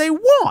whatever they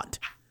want.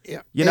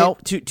 Yeah. You know,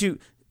 to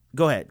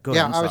go ahead.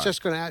 Yeah, I'm I was sorry.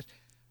 just going to ask.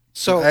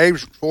 So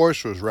Abe's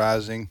voice was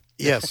rising.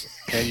 Yes.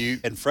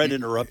 And Fred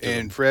interrupted him.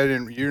 And Fred,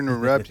 you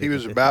interrupted. He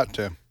was about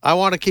to. I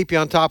want to keep you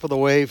on top of the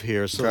wave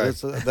here, so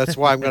that's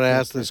why I'm going to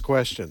ask this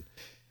question.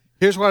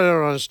 Here's what I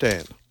don't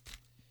understand.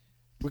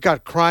 We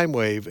got crime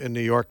wave in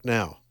New York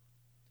now.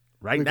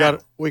 We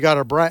got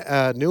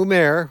a new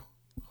mayor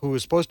who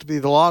is supposed to be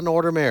the law and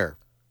order mayor.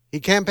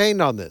 He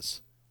campaigned on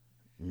this.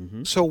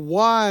 Mm-hmm. So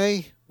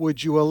why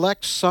would you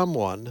elect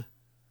someone,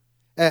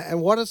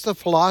 and what is the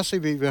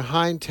philosophy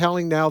behind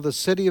telling now the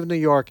city of New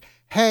York,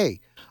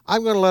 hey,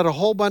 I'm going to let a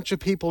whole bunch of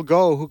people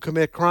go who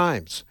commit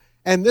crimes,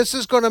 and this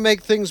is going to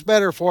make things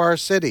better for our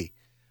city?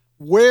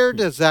 Where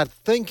does that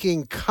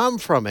thinking come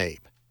from, Abe?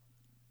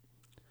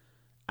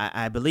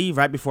 I believe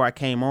right before I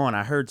came on,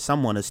 I heard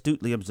someone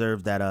astutely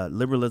observe that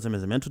liberalism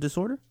is a mental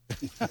disorder.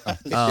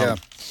 Yeah.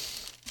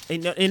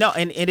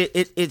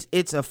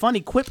 It's a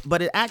funny quip,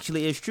 but it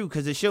actually is true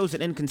because it shows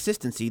an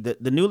inconsistency.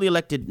 The newly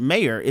elected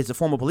mayor is a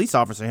former police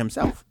officer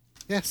himself.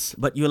 Yes.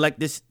 But you elect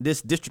this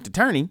district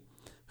attorney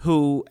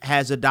who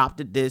has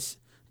adopted this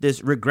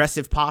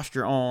regressive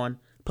posture on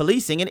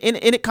policing, and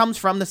it comes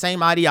from the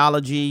same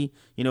ideology,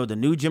 the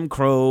new Jim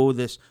Crow,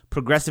 this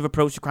progressive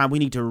approach to crime. We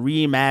need to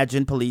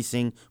reimagine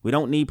policing. We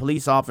don't need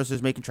police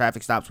officers making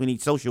traffic stops. We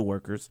need social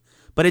workers.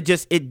 But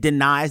it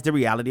denies the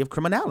reality of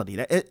criminality.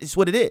 It's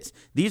what it is.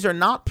 These are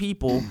not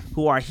people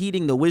who are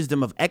heeding the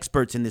wisdom of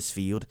experts in this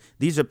field.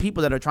 These are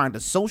people that are trying to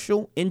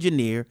social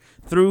engineer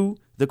through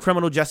the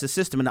criminal justice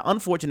system. And the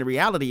unfortunate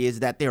reality is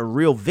that there are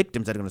real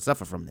victims that are going to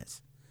suffer from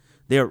this.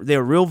 There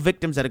are real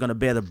victims that are going to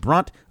bear the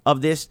brunt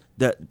of this.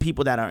 The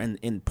people that are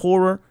in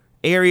poorer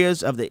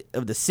areas of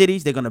the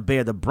cities, they're going to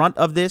bear the brunt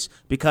of this,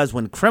 because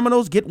when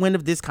criminals get wind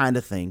of this kind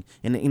of thing,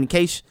 and in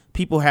case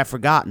people have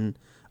forgotten,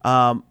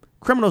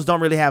 criminals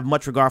don't really have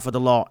much regard for the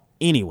law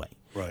anyway.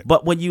 Right.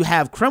 But when you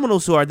have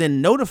criminals who are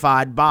then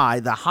notified by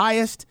the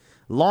highest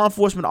law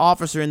enforcement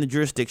officer in the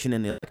jurisdiction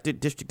and the elected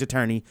district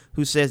attorney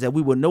who says that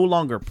we will no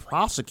longer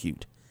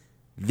prosecute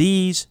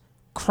these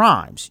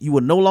crimes. You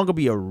will no longer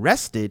be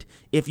arrested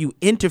if you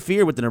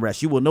interfere with an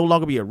arrest. You will no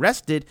longer be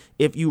arrested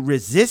if you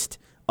resist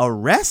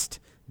arrest.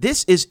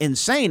 This is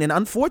insane. And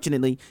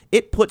unfortunately,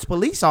 it puts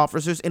police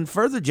officers in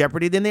further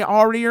jeopardy than they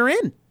already are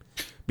in.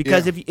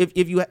 Because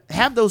if you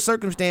have those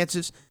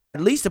circumstances, at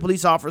least the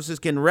police officers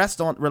can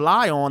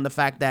rely on the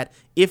fact that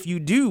if you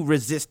do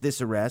resist this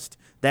arrest,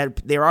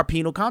 that there are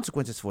penal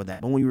consequences for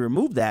that. But when you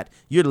remove that,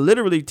 you're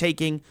literally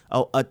taking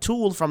a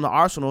tool from the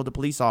arsenal of the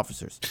police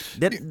officers.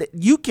 That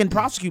you can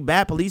prosecute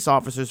bad police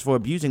officers for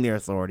abusing their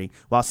authority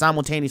while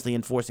simultaneously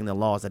enforcing the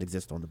laws that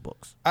exist on the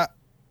books. I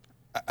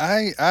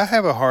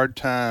have a hard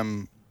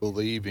time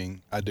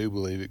believing, I do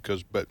believe it,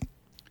 but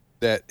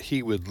that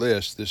he would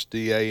list this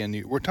DA,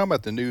 and we're talking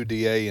about the new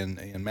DA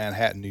in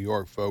Manhattan, New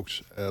York,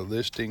 folks,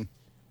 listing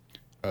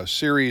a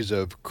series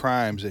of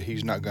crimes that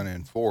he's not going to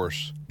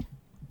enforce.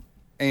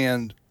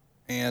 And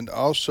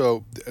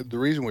also, the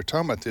reason we're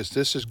talking about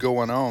this is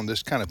going on.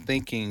 This kind of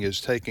thinking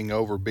is taking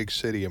over big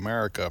city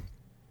America,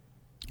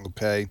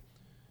 okay?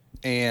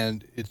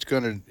 And it's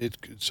going to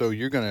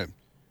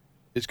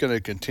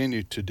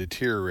continue to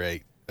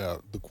deteriorate.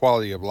 The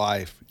quality of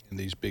life in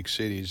these big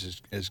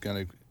cities is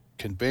going to.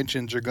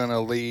 Conventions are going to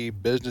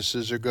leave.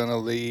 Businesses are going to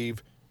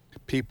leave.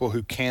 People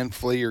who can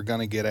flee are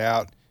going to get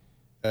out.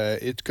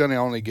 It's going to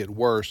only get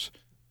worse.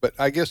 But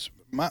I guess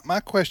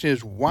my question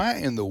is, why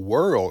in the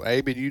world,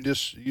 Abe, and you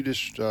just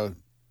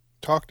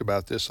talked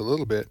about this a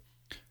little bit,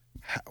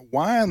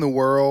 why in the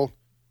world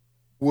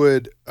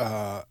would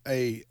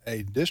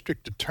a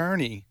district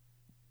attorney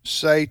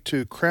say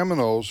to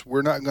criminals,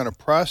 we're not going to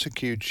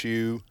prosecute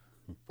you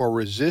for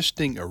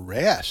resisting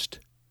arrest?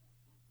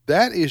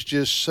 That is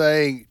just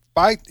saying,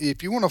 fight.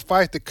 If you want to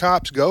fight the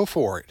cops, go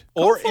for it.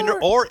 Or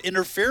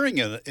interfering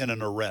in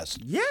an arrest.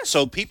 Yes.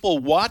 So people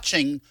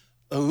watching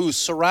who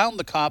surround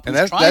the cop who's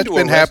and trying to arrest. That's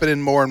been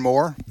happening more and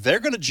more. They're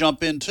going to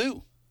jump in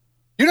too.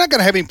 You're not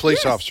going to have any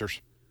police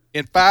officers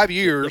in 5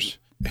 years.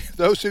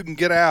 Those who can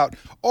get out,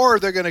 or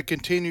they're going to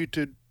continue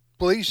to.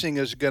 Policing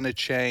is going to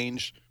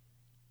change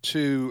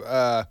to.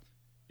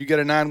 You get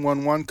a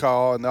 911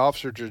 call, and the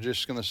officers are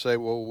just going to say,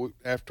 "Well,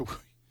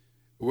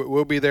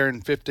 we'll be there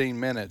in 15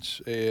 minutes,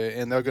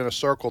 and they're going to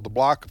circle the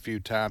block a few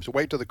times,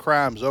 wait till the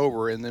crime's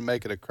over, and then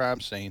make it a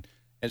crime scene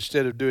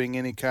instead of doing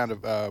any kind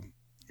of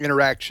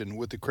interaction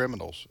with the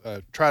criminals.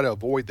 Try to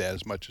avoid that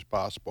as much as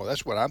possible.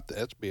 That's what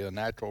that's be a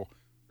natural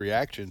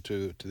reaction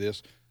to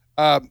this.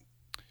 What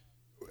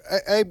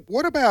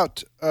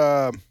about?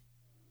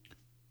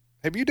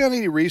 Have you done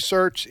any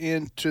research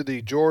into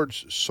the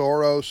George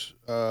Soros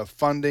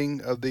funding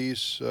of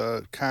these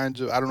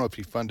kinds of? I don't know if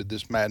he funded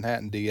this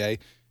Manhattan DA.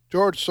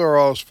 George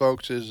Soros,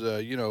 folks, is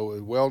a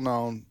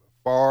well-known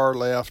far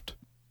left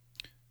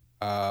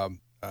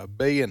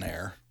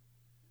billionaire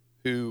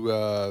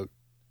who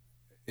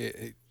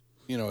he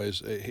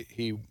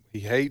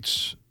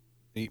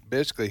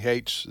basically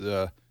hates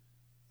the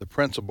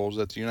principles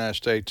that the United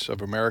States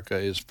of America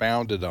is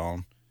founded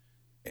on,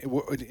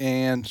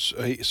 and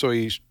so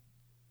he's.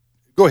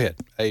 Go ahead,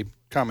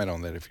 comment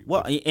on that if you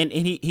will. Well, and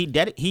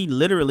he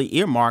literally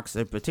earmarks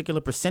a particular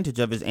percentage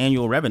of his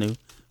annual revenue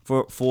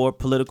for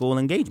political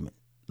engagement,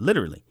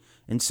 literally.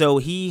 And so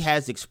he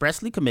has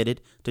expressly committed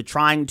to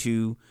trying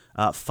to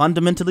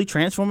fundamentally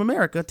transform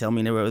America. Tell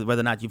me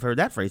whether or not you've heard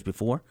that phrase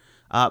before,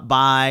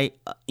 by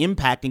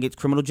impacting its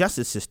criminal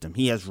justice system.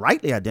 He has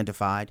rightly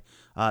identified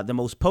the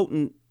most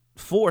potent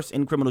force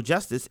in criminal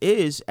justice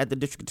is at the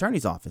district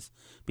attorney's office,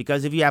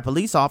 because if you have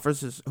police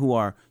officers who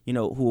are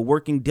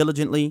working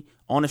diligently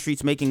on the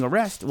streets making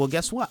arrests, well,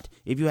 guess what?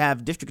 If you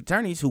have district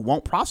attorneys who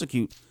won't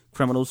prosecute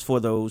criminals for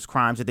those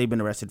crimes that they've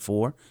been arrested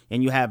for,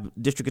 and you have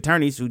district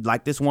attorneys who,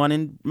 like this one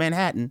in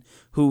Manhattan,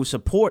 who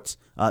supports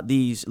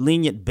these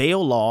lenient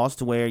bail laws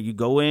to where you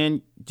go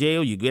in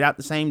jail, you get out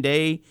the same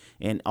day,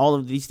 and all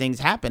of these things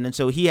happen. And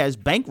so he has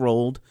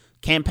bankrolled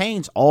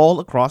campaigns all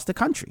across the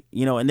country,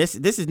 and this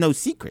is no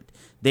secret.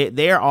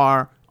 There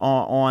are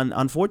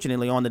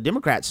unfortunately, on the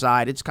Democrat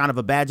side, it's kind of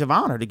a badge of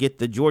honor to get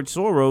the George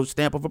Soros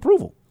stamp of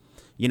approval.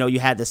 You know,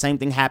 you had the same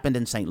thing happen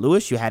in St.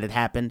 Louis. You had it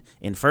happen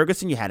in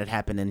Ferguson. You had it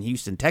happen in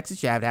Houston,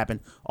 Texas. You had it happen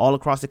all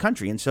across the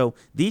country. And so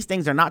these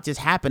things are not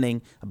just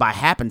happening by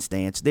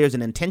happenstance. There's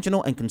an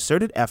intentional and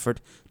concerted effort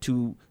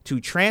to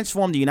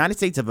transform the United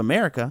States of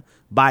America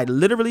by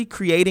literally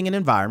creating an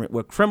environment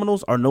where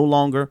criminals are no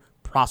longer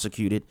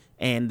prosecuted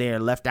and they're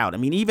left out. I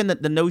mean, even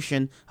the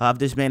notion of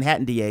this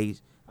Manhattan DA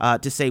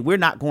to say we're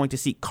not going to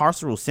seek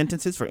carceral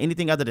sentences for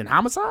anything other than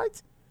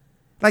homicides.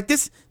 Like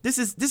this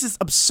is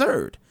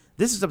absurd.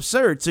 This is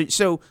absurd.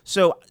 So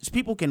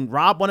people can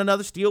rob one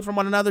another, steal from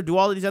one another, do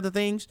all of these other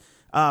things,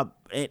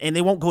 and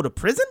they won't go to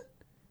prison?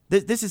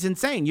 This is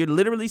insane. You're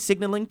literally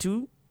signaling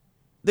to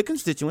the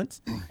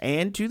constituents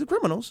and to the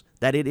criminals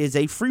that it is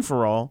a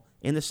free-for-all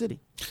in the city.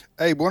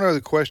 Hey, one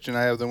other question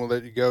I have, then we'll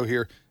let you go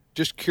here.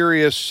 Just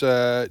curious,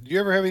 do you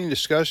ever have any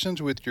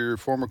discussions with your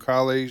former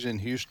colleagues in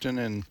Houston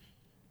and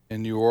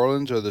in New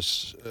Orleans,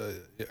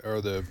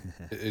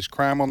 is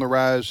crime on the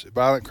rise,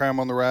 violent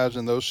crime on the rise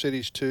in those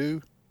cities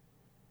too?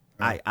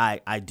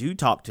 I do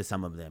talk to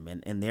some of them,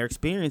 and they're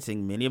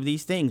experiencing many of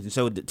these things. And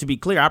so, to be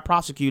clear, I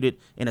prosecuted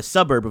in a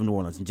suburb of New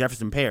Orleans, in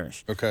Jefferson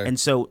Parish. Okay. And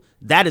so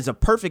that is a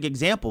perfect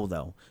example,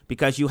 though,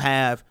 because you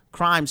have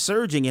crime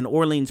surging in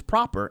Orleans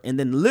proper, and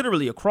then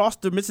literally across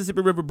the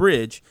Mississippi River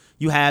Bridge,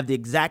 you have the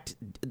exact,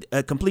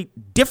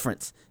 complete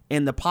difference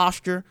in the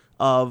posture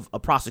of a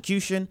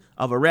prosecution,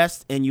 of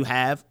arrest, and you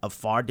have a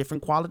far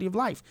different quality of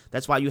life.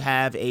 That's why you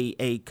have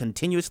a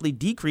continuously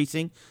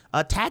decreasing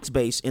tax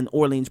base in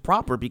Orleans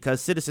proper,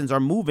 because citizens are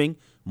moving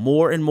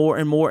more and more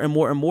and more and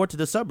more and more to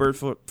the suburbs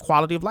for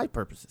quality of life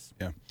purposes.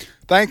 Yeah.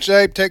 Thanks,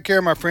 Abe. Take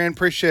care, my friend.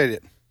 Appreciate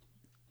it.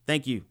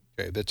 Thank you.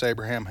 Okay, that's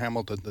Abraham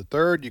Hamilton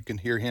III. You can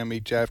hear him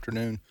each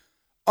afternoon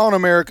on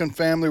American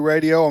Family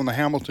Radio on the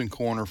Hamilton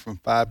Corner from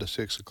 5 to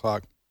 6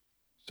 o'clock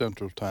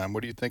Central Time.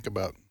 What do you think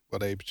about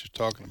what Abe's just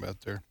talking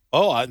about there?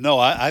 Oh,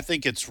 I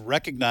think it's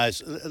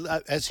recognized.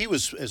 As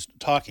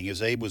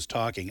Abe was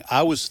talking,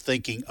 I was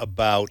thinking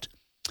about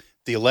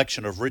the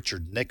election of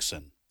Richard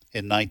Nixon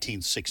in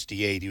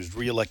 1968. He was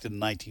reelected in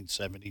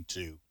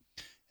 1972,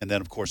 and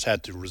then, of course,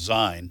 had to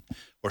resign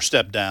or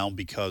step down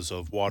because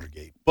of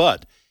Watergate.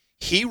 But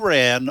he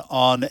ran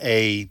on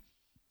a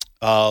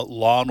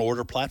law and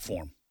order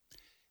platform.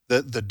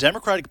 The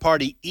Democratic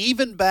Party,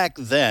 even back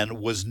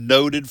then, was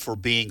noted for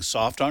being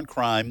soft on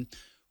crime,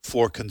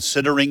 for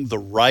considering the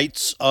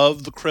rights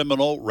of the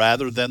criminal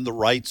rather than the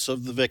rights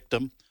of the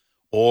victim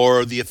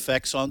or the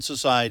effects on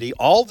society.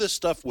 All this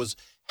stuff was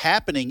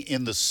happening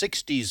in the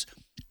 60s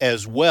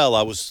as well.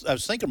 I was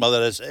thinking about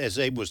that as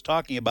Abe was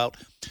talking about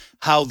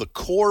how the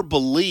core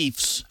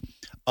beliefs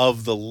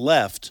of the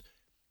left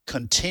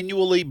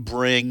continually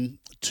bring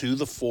to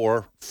the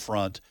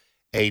forefront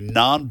a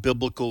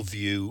non-biblical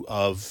view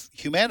of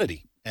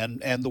humanity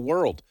and the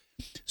world.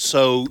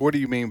 So, what do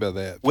you mean by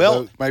that?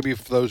 Well, maybe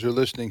for those who are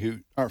listening who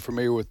aren't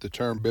familiar with the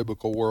term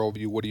biblical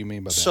worldview, what do you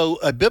mean by that? So,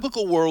 a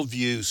biblical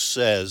worldview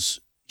says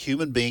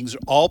human beings,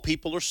 all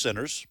people are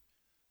sinners.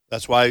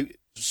 That's why,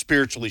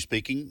 spiritually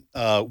speaking,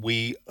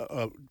 we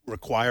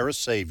require a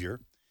savior.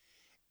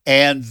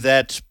 And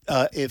that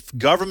if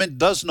government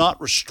does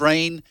not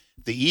restrain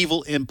the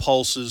evil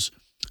impulses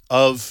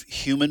of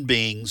human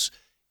beings,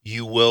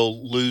 you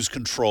will lose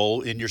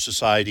control and your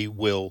society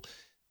will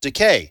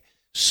decay.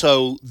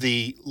 So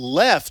the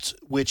left,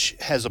 which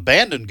has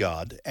abandoned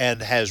God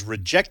and has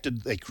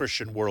rejected a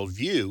Christian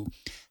worldview,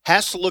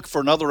 has to look for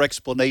another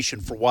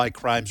explanation for why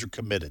crimes are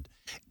committed.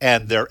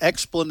 And their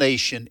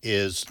explanation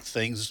includes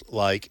things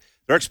like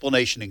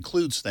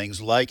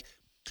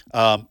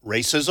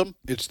racism.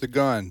 It's the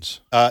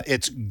guns.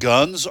 It's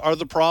guns are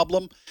the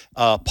problem.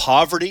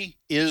 Poverty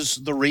is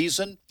the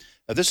reason.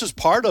 This is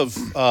part of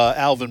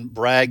Alvin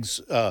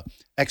Bragg's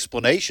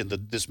explanation,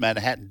 this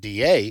Manhattan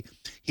DA.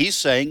 He's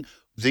saying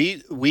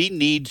we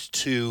need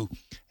to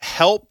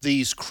help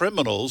these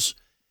criminals,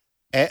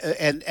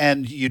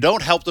 and you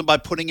don't help them by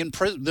putting them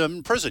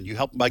in prison. You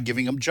help them by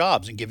giving them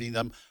jobs and giving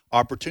them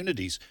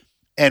opportunities.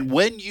 And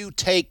when you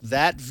take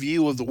that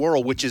view of the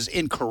world, which is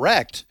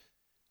incorrect,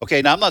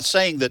 okay, now I'm not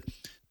saying that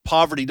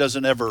poverty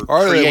doesn't ever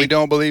create... That we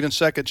don't believe in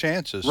second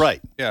chances.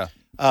 Right. Yeah.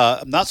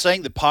 I'm not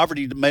saying that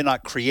poverty may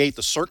not create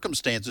the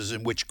circumstances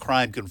in which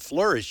crime can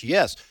flourish,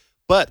 yes.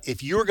 But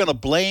if you're going to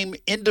blame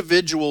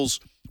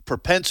individuals'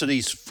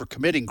 propensities for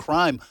committing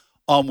crime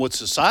on what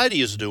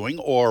society is doing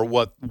or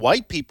what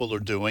white people are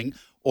doing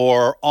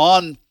or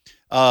on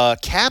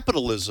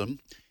capitalism,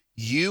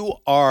 you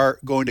are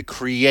going to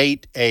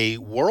create a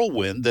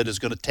whirlwind that is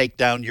going to take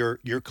down your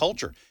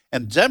culture.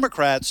 And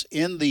Democrats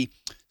in the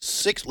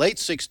late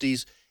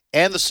 60s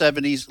and the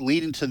 70s,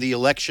 leading to the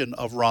election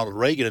of Ronald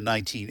Reagan in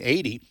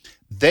 1980,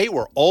 they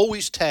were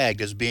always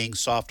tagged as being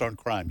soft on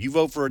crime. You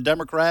vote for a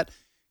Democrat,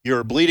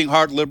 you're a bleeding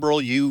heart liberal.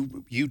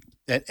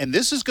 And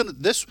this is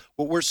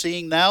what we're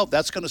seeing now.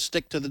 That's going to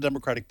stick to the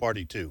Democratic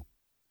Party too.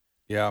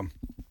 Yeah.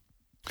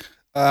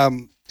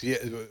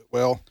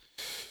 Well,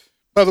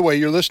 By the way,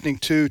 you're listening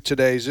to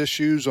Today's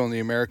Issues on the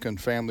American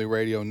Family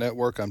Radio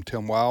Network. I'm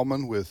Tim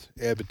Wildman with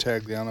Ed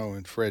Vitagliano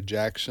and Fred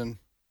Jackson.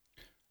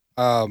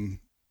 You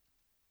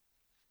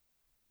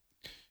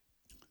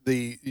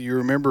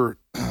remember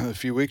a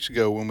few weeks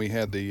ago when we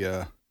had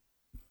the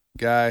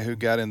guy who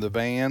got in the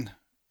van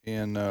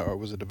or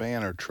was it a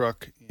van or a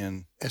truck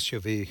in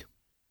SUV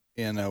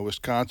in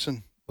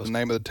Wisconsin? The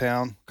name of the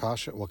town?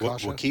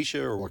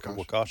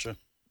 Waukesha,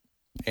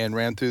 and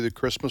ran through the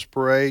Christmas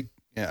parade.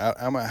 Yeah,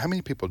 how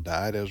many people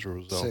died as a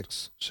result?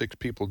 6. 6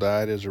 people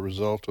died as a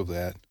result of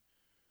that.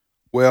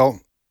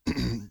 Well,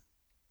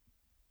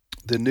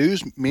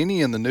 many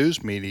in the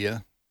news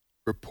media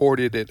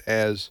reported it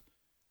as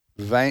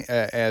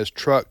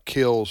truck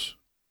kills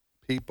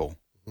people.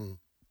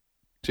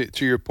 Mm-hmm.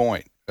 To your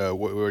point,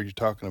 what are you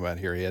talking about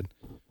here, Ed?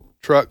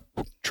 Truck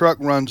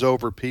runs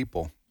over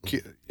people,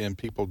 and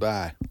people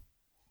die.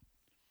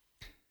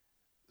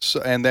 So,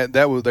 and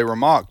they were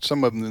mocked.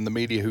 Some of them in the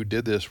media who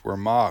did this were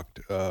mocked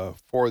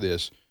for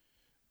this.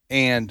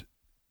 And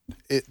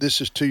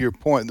this is to your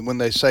point when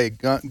they say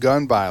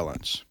gun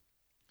violence.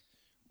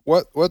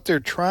 What they're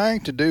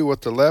trying to do,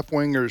 what the left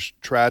wingers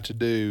try to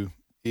do,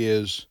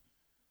 is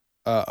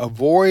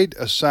avoid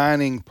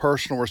assigning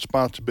personal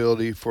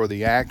responsibility for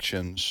the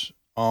actions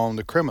on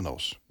the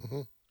criminals,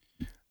 mm-hmm.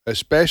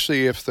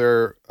 especially if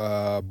they're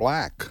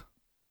black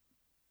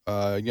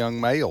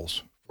young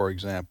males, for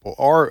example,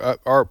 or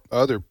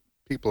other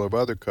people of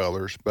other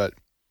colors. But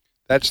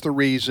that's the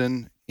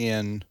reason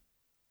in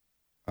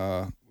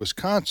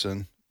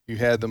Wisconsin you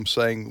had them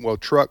saying, well,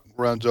 truck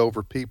runs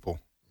over people,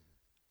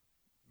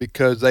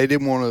 because they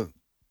didn't want to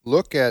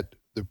look at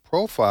the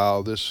profile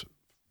of this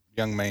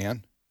young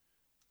man.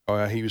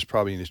 He was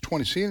probably in his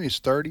 20s, in his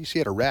 30s. He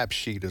had a rap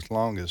sheet as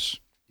long as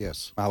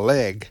my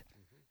leg,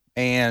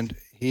 and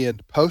he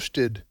had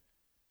posted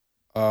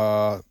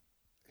on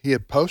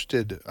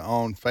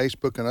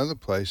Facebook and other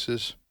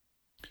places,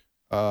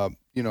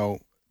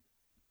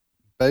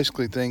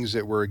 basically things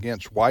that were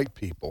against white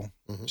people.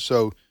 Mm-hmm.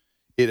 So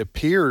it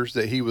appears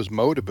that he was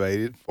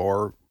motivated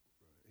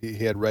he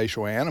had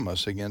racial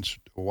animus against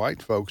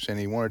white folks,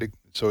 and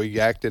so he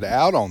acted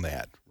out on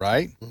that,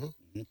 right?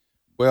 Mm-hmm.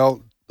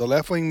 Well, the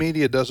left-wing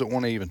media doesn't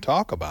want to even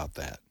talk about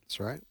that. That's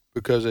right.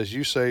 Because, as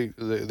you say,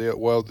 the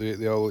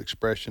old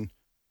expression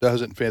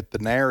doesn't fit the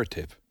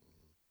narrative.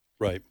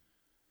 Right.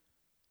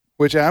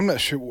 Which I'm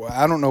not sure.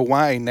 I don't know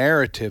why a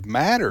narrative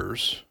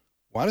matters.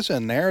 Why does a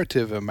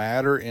narrative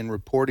matter in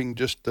reporting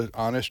just the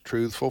honest,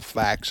 truthful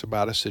facts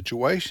about a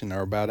situation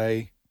or about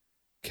a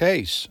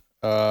case?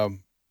 Well,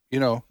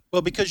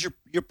 because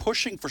you're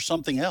pushing for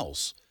something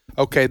else.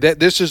 Okay,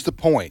 this is the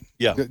point.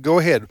 Yeah. Go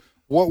ahead.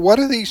 What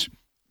are these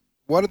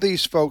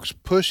folks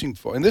pushing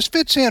for? And this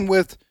fits in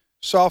with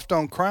soft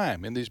on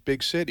crime in these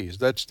big cities.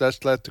 That's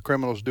let the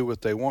criminals do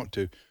what they want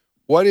to.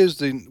 What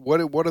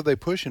are they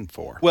pushing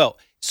for? Well,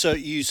 so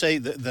you say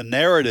the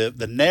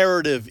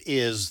narrative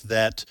is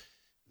that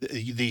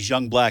these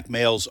young black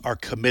males are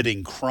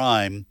committing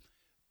crime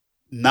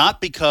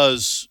not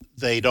because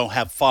they don't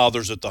have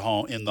fathers in the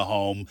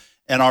home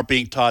and aren't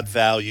being taught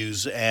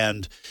values,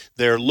 and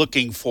they're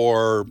looking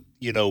for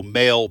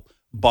male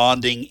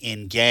bonding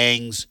in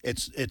gangs.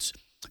 It's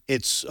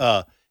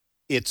the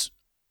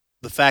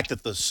fact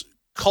that the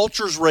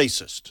culture's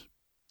racist,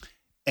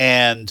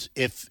 and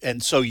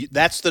so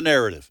that's the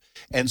narrative,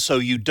 and so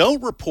you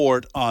don't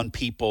report on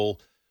people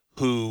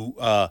who,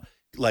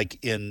 like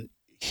in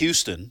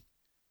Houston,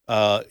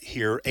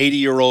 here,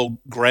 80-year-old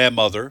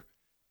grandmother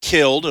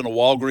killed in a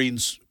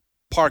Walgreens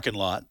parking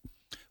lot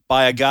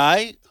by a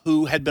guy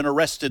who had been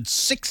arrested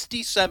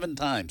 67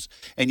 times,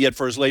 and yet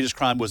for his latest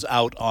crime was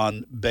out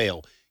on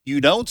bail. You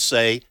don't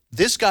say,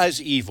 this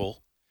guy's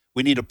evil,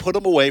 we need to put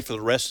him away for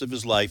the rest of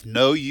his life.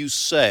 No, you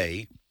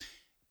say,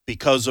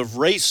 because of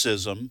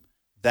racism,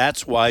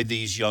 that's why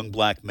these young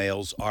black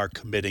males are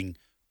committing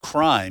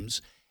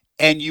crimes,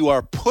 and you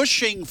are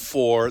pushing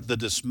for the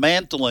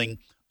dismantling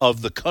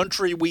of the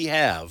country we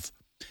have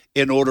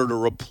in order to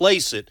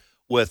replace it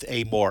with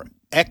a more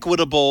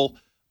equitable,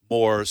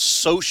 more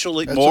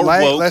socially, more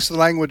woke. That's the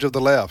language of the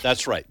left.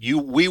 That's right.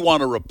 We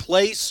want to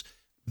replace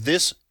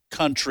this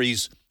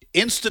country's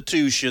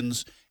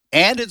institutions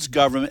and its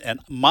government,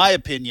 and my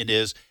opinion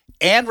is,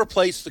 and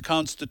replace the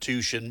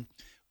Constitution.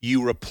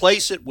 You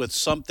replace it with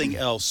something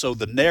else. So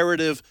the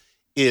narrative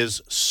is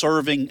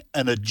serving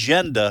an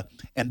agenda,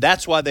 and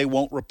that's why they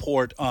won't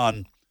report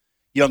on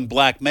young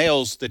black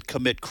males that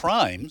commit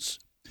crimes.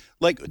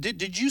 Like,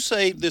 did you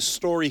say this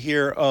story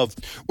here of?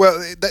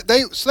 Well,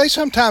 they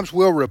sometimes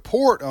will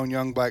report on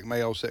young black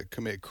males that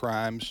commit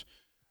crimes,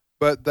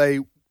 but they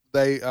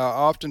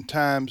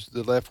oftentimes,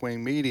 the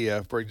left-wing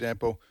media, for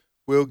example,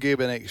 will give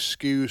an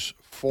excuse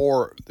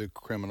for the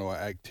criminal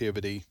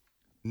activity,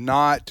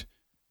 not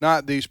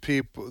these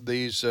people,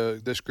 this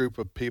group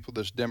of people,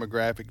 this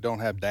demographic don't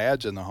have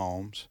dads in the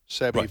homes.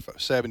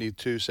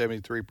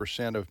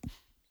 73%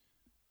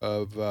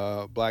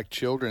 of black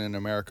children in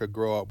America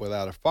grow up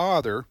without a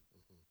father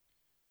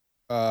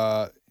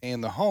in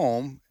the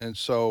home, and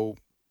so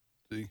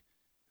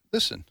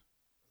listen,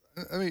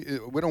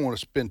 we don't want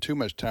to spend too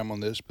much time on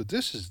this, but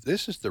this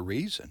is the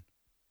reason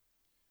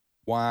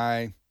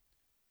why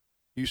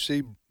you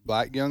see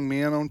black young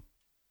men on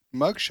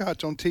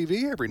mugshots on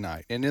TV every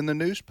night and in the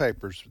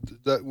newspapers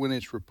when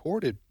it's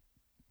reported.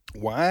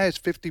 Why is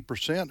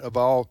 50% of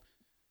all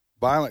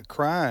violent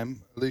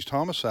crime, at least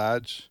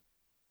homicides,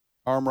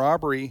 armed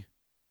robbery,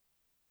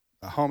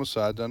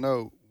 homicides, I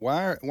know,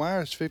 why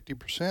is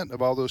 50%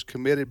 of all those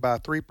committed by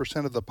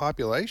 3% of the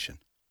population?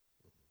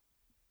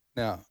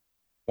 Now,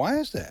 why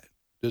is that?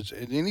 Is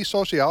any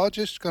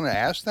sociologist going to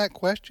ask that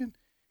question?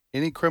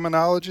 Any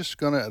criminologist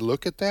going to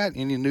look at that?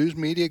 Any news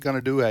media going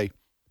to do a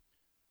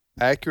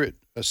accurate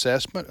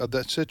assessment of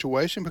that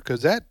situation?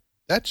 Because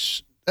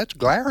that's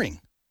glaring.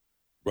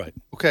 Right.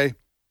 Okay.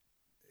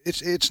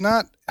 It's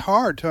not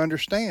hard to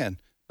understand.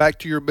 Back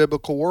to your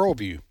biblical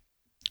worldview.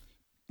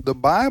 The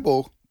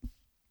Bible,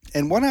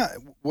 and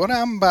what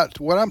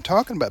I'm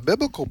talking about,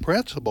 biblical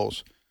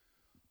principles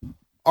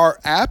are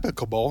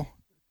applicable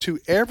to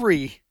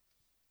every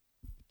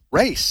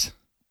race,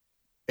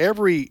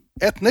 every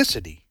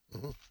ethnicity,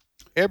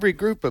 every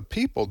group of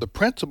people. The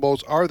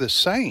principles are the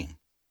same.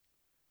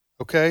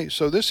 Okay,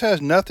 so this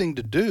has nothing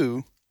to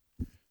do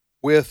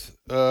with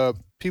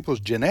people's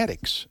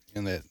genetics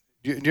in that.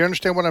 Do you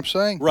understand what I'm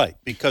saying? Right,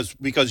 because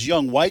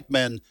young white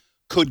men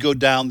could go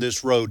down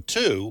this road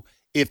too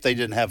if they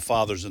didn't have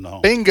fathers in the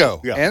home.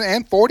 Bingo. Yeah.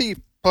 And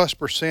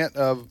 40+%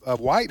 of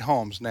white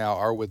homes now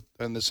are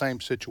in the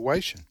same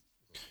situation.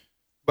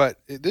 But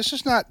this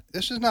is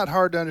not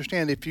hard to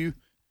understand. If you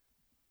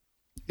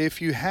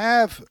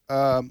have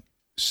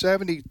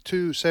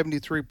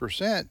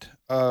 73%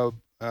 of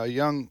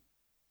young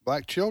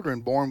black children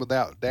born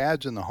without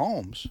dads in the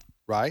homes,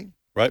 right?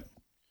 Right.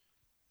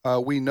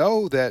 We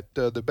know that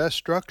the best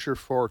structure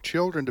for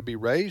children to be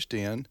raised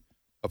in,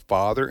 a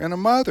father and a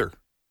mother,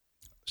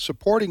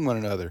 supporting one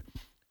another.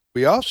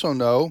 We also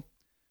know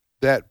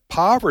that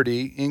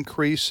poverty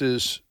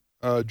increases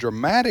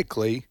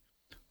dramatically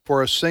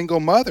for a single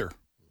mother,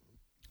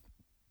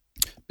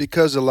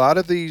 because a lot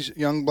of these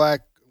young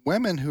black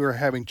women who are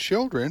having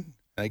children,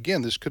 and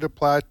again, this could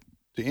apply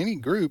to any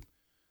group,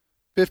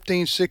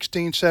 15,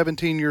 16,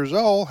 17 years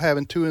old,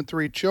 having 2 and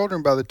 3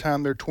 children by the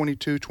time they're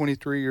 22,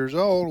 23 years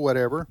old,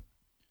 whatever.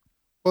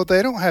 Well,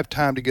 they don't have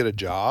time to get a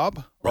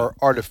job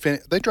or to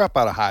finish. They drop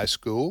out of high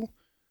school.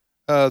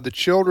 The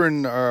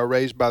children are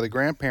raised by the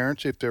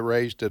grandparents, if they're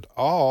raised at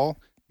all.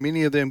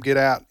 Many of them get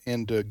out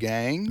into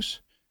gangs.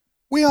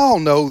 We all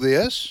know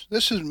this.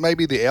 This is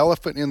maybe the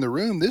elephant in the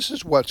room. This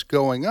is what's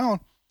going on.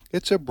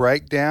 It's a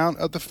breakdown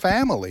of the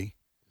family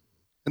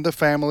and the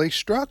family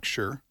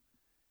structure,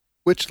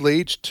 which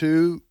leads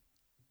to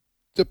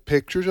the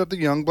pictures of the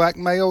young black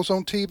males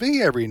on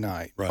TV every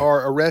night, right,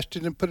 or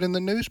arrested and put in the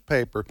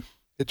newspaper.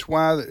 It's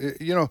why,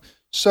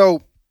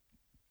 so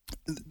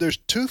there's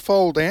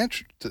twofold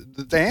answer.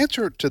 The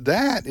answer to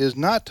that is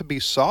not to be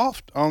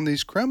soft on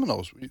these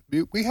criminals.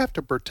 We have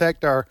to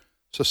protect our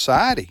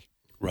society.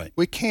 Right.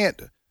 We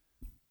can't,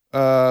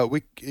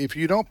 if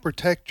you don't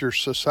protect your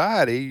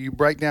society, you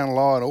break down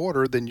law and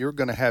order, then you're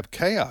going to have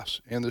chaos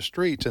in the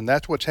streets. And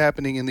that's what's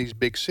happening in these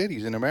big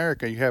cities. In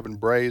America, you're having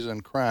brazen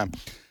crime.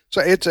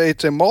 So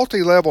it's a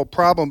multi-level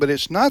problem, but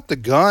it's not the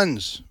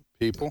guns,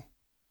 people.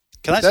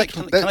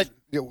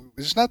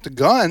 It's not the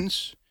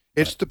guns.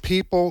 It's the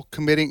people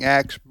committing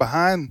acts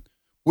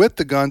with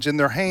the guns in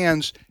their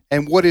hands,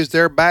 and what is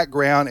their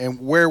background, and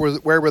where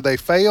were they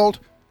failed?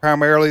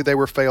 Primarily, they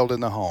were failed in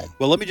the home.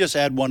 Well, let me just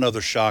add one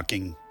other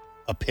shocking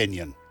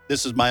opinion.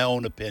 This is my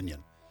own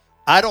opinion.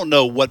 I don't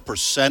know what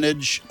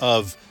percentage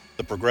of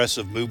the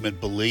progressive movement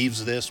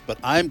believes this, but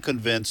I'm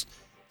convinced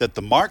that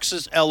the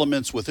Marxist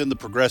elements within the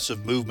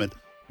progressive movement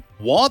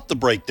want the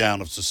breakdown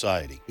of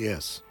society.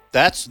 Yes.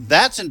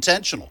 That's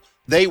intentional.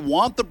 They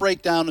want the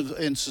breakdown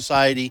in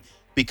society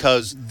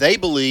because they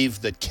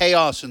believe that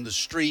chaos in the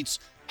streets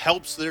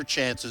helps their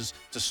chances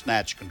to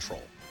snatch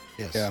control.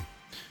 Yes. Yeah.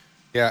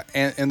 Yeah,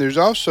 and there's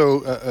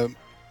also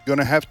going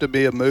to have to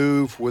be a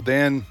move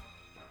within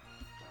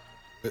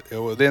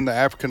the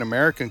African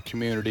American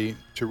community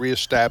to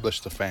reestablish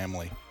the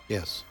family.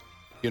 Yes.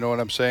 You know what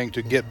I'm saying?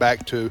 To get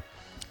back to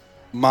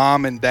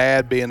mom and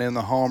dad being in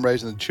the home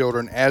raising the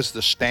children as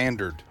the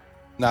standard,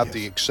 not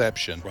the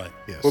exception. Right.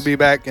 Yes. We'll be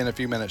back in a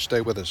few minutes.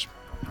 Stay with us.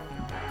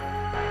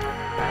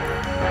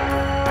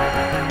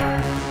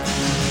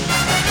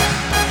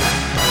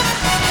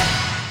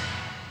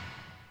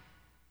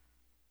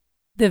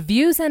 The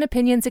views and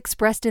opinions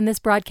expressed in this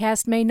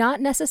broadcast may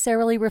not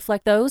necessarily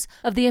reflect those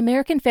of the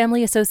American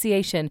Family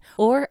Association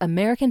or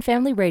American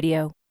Family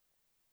Radio.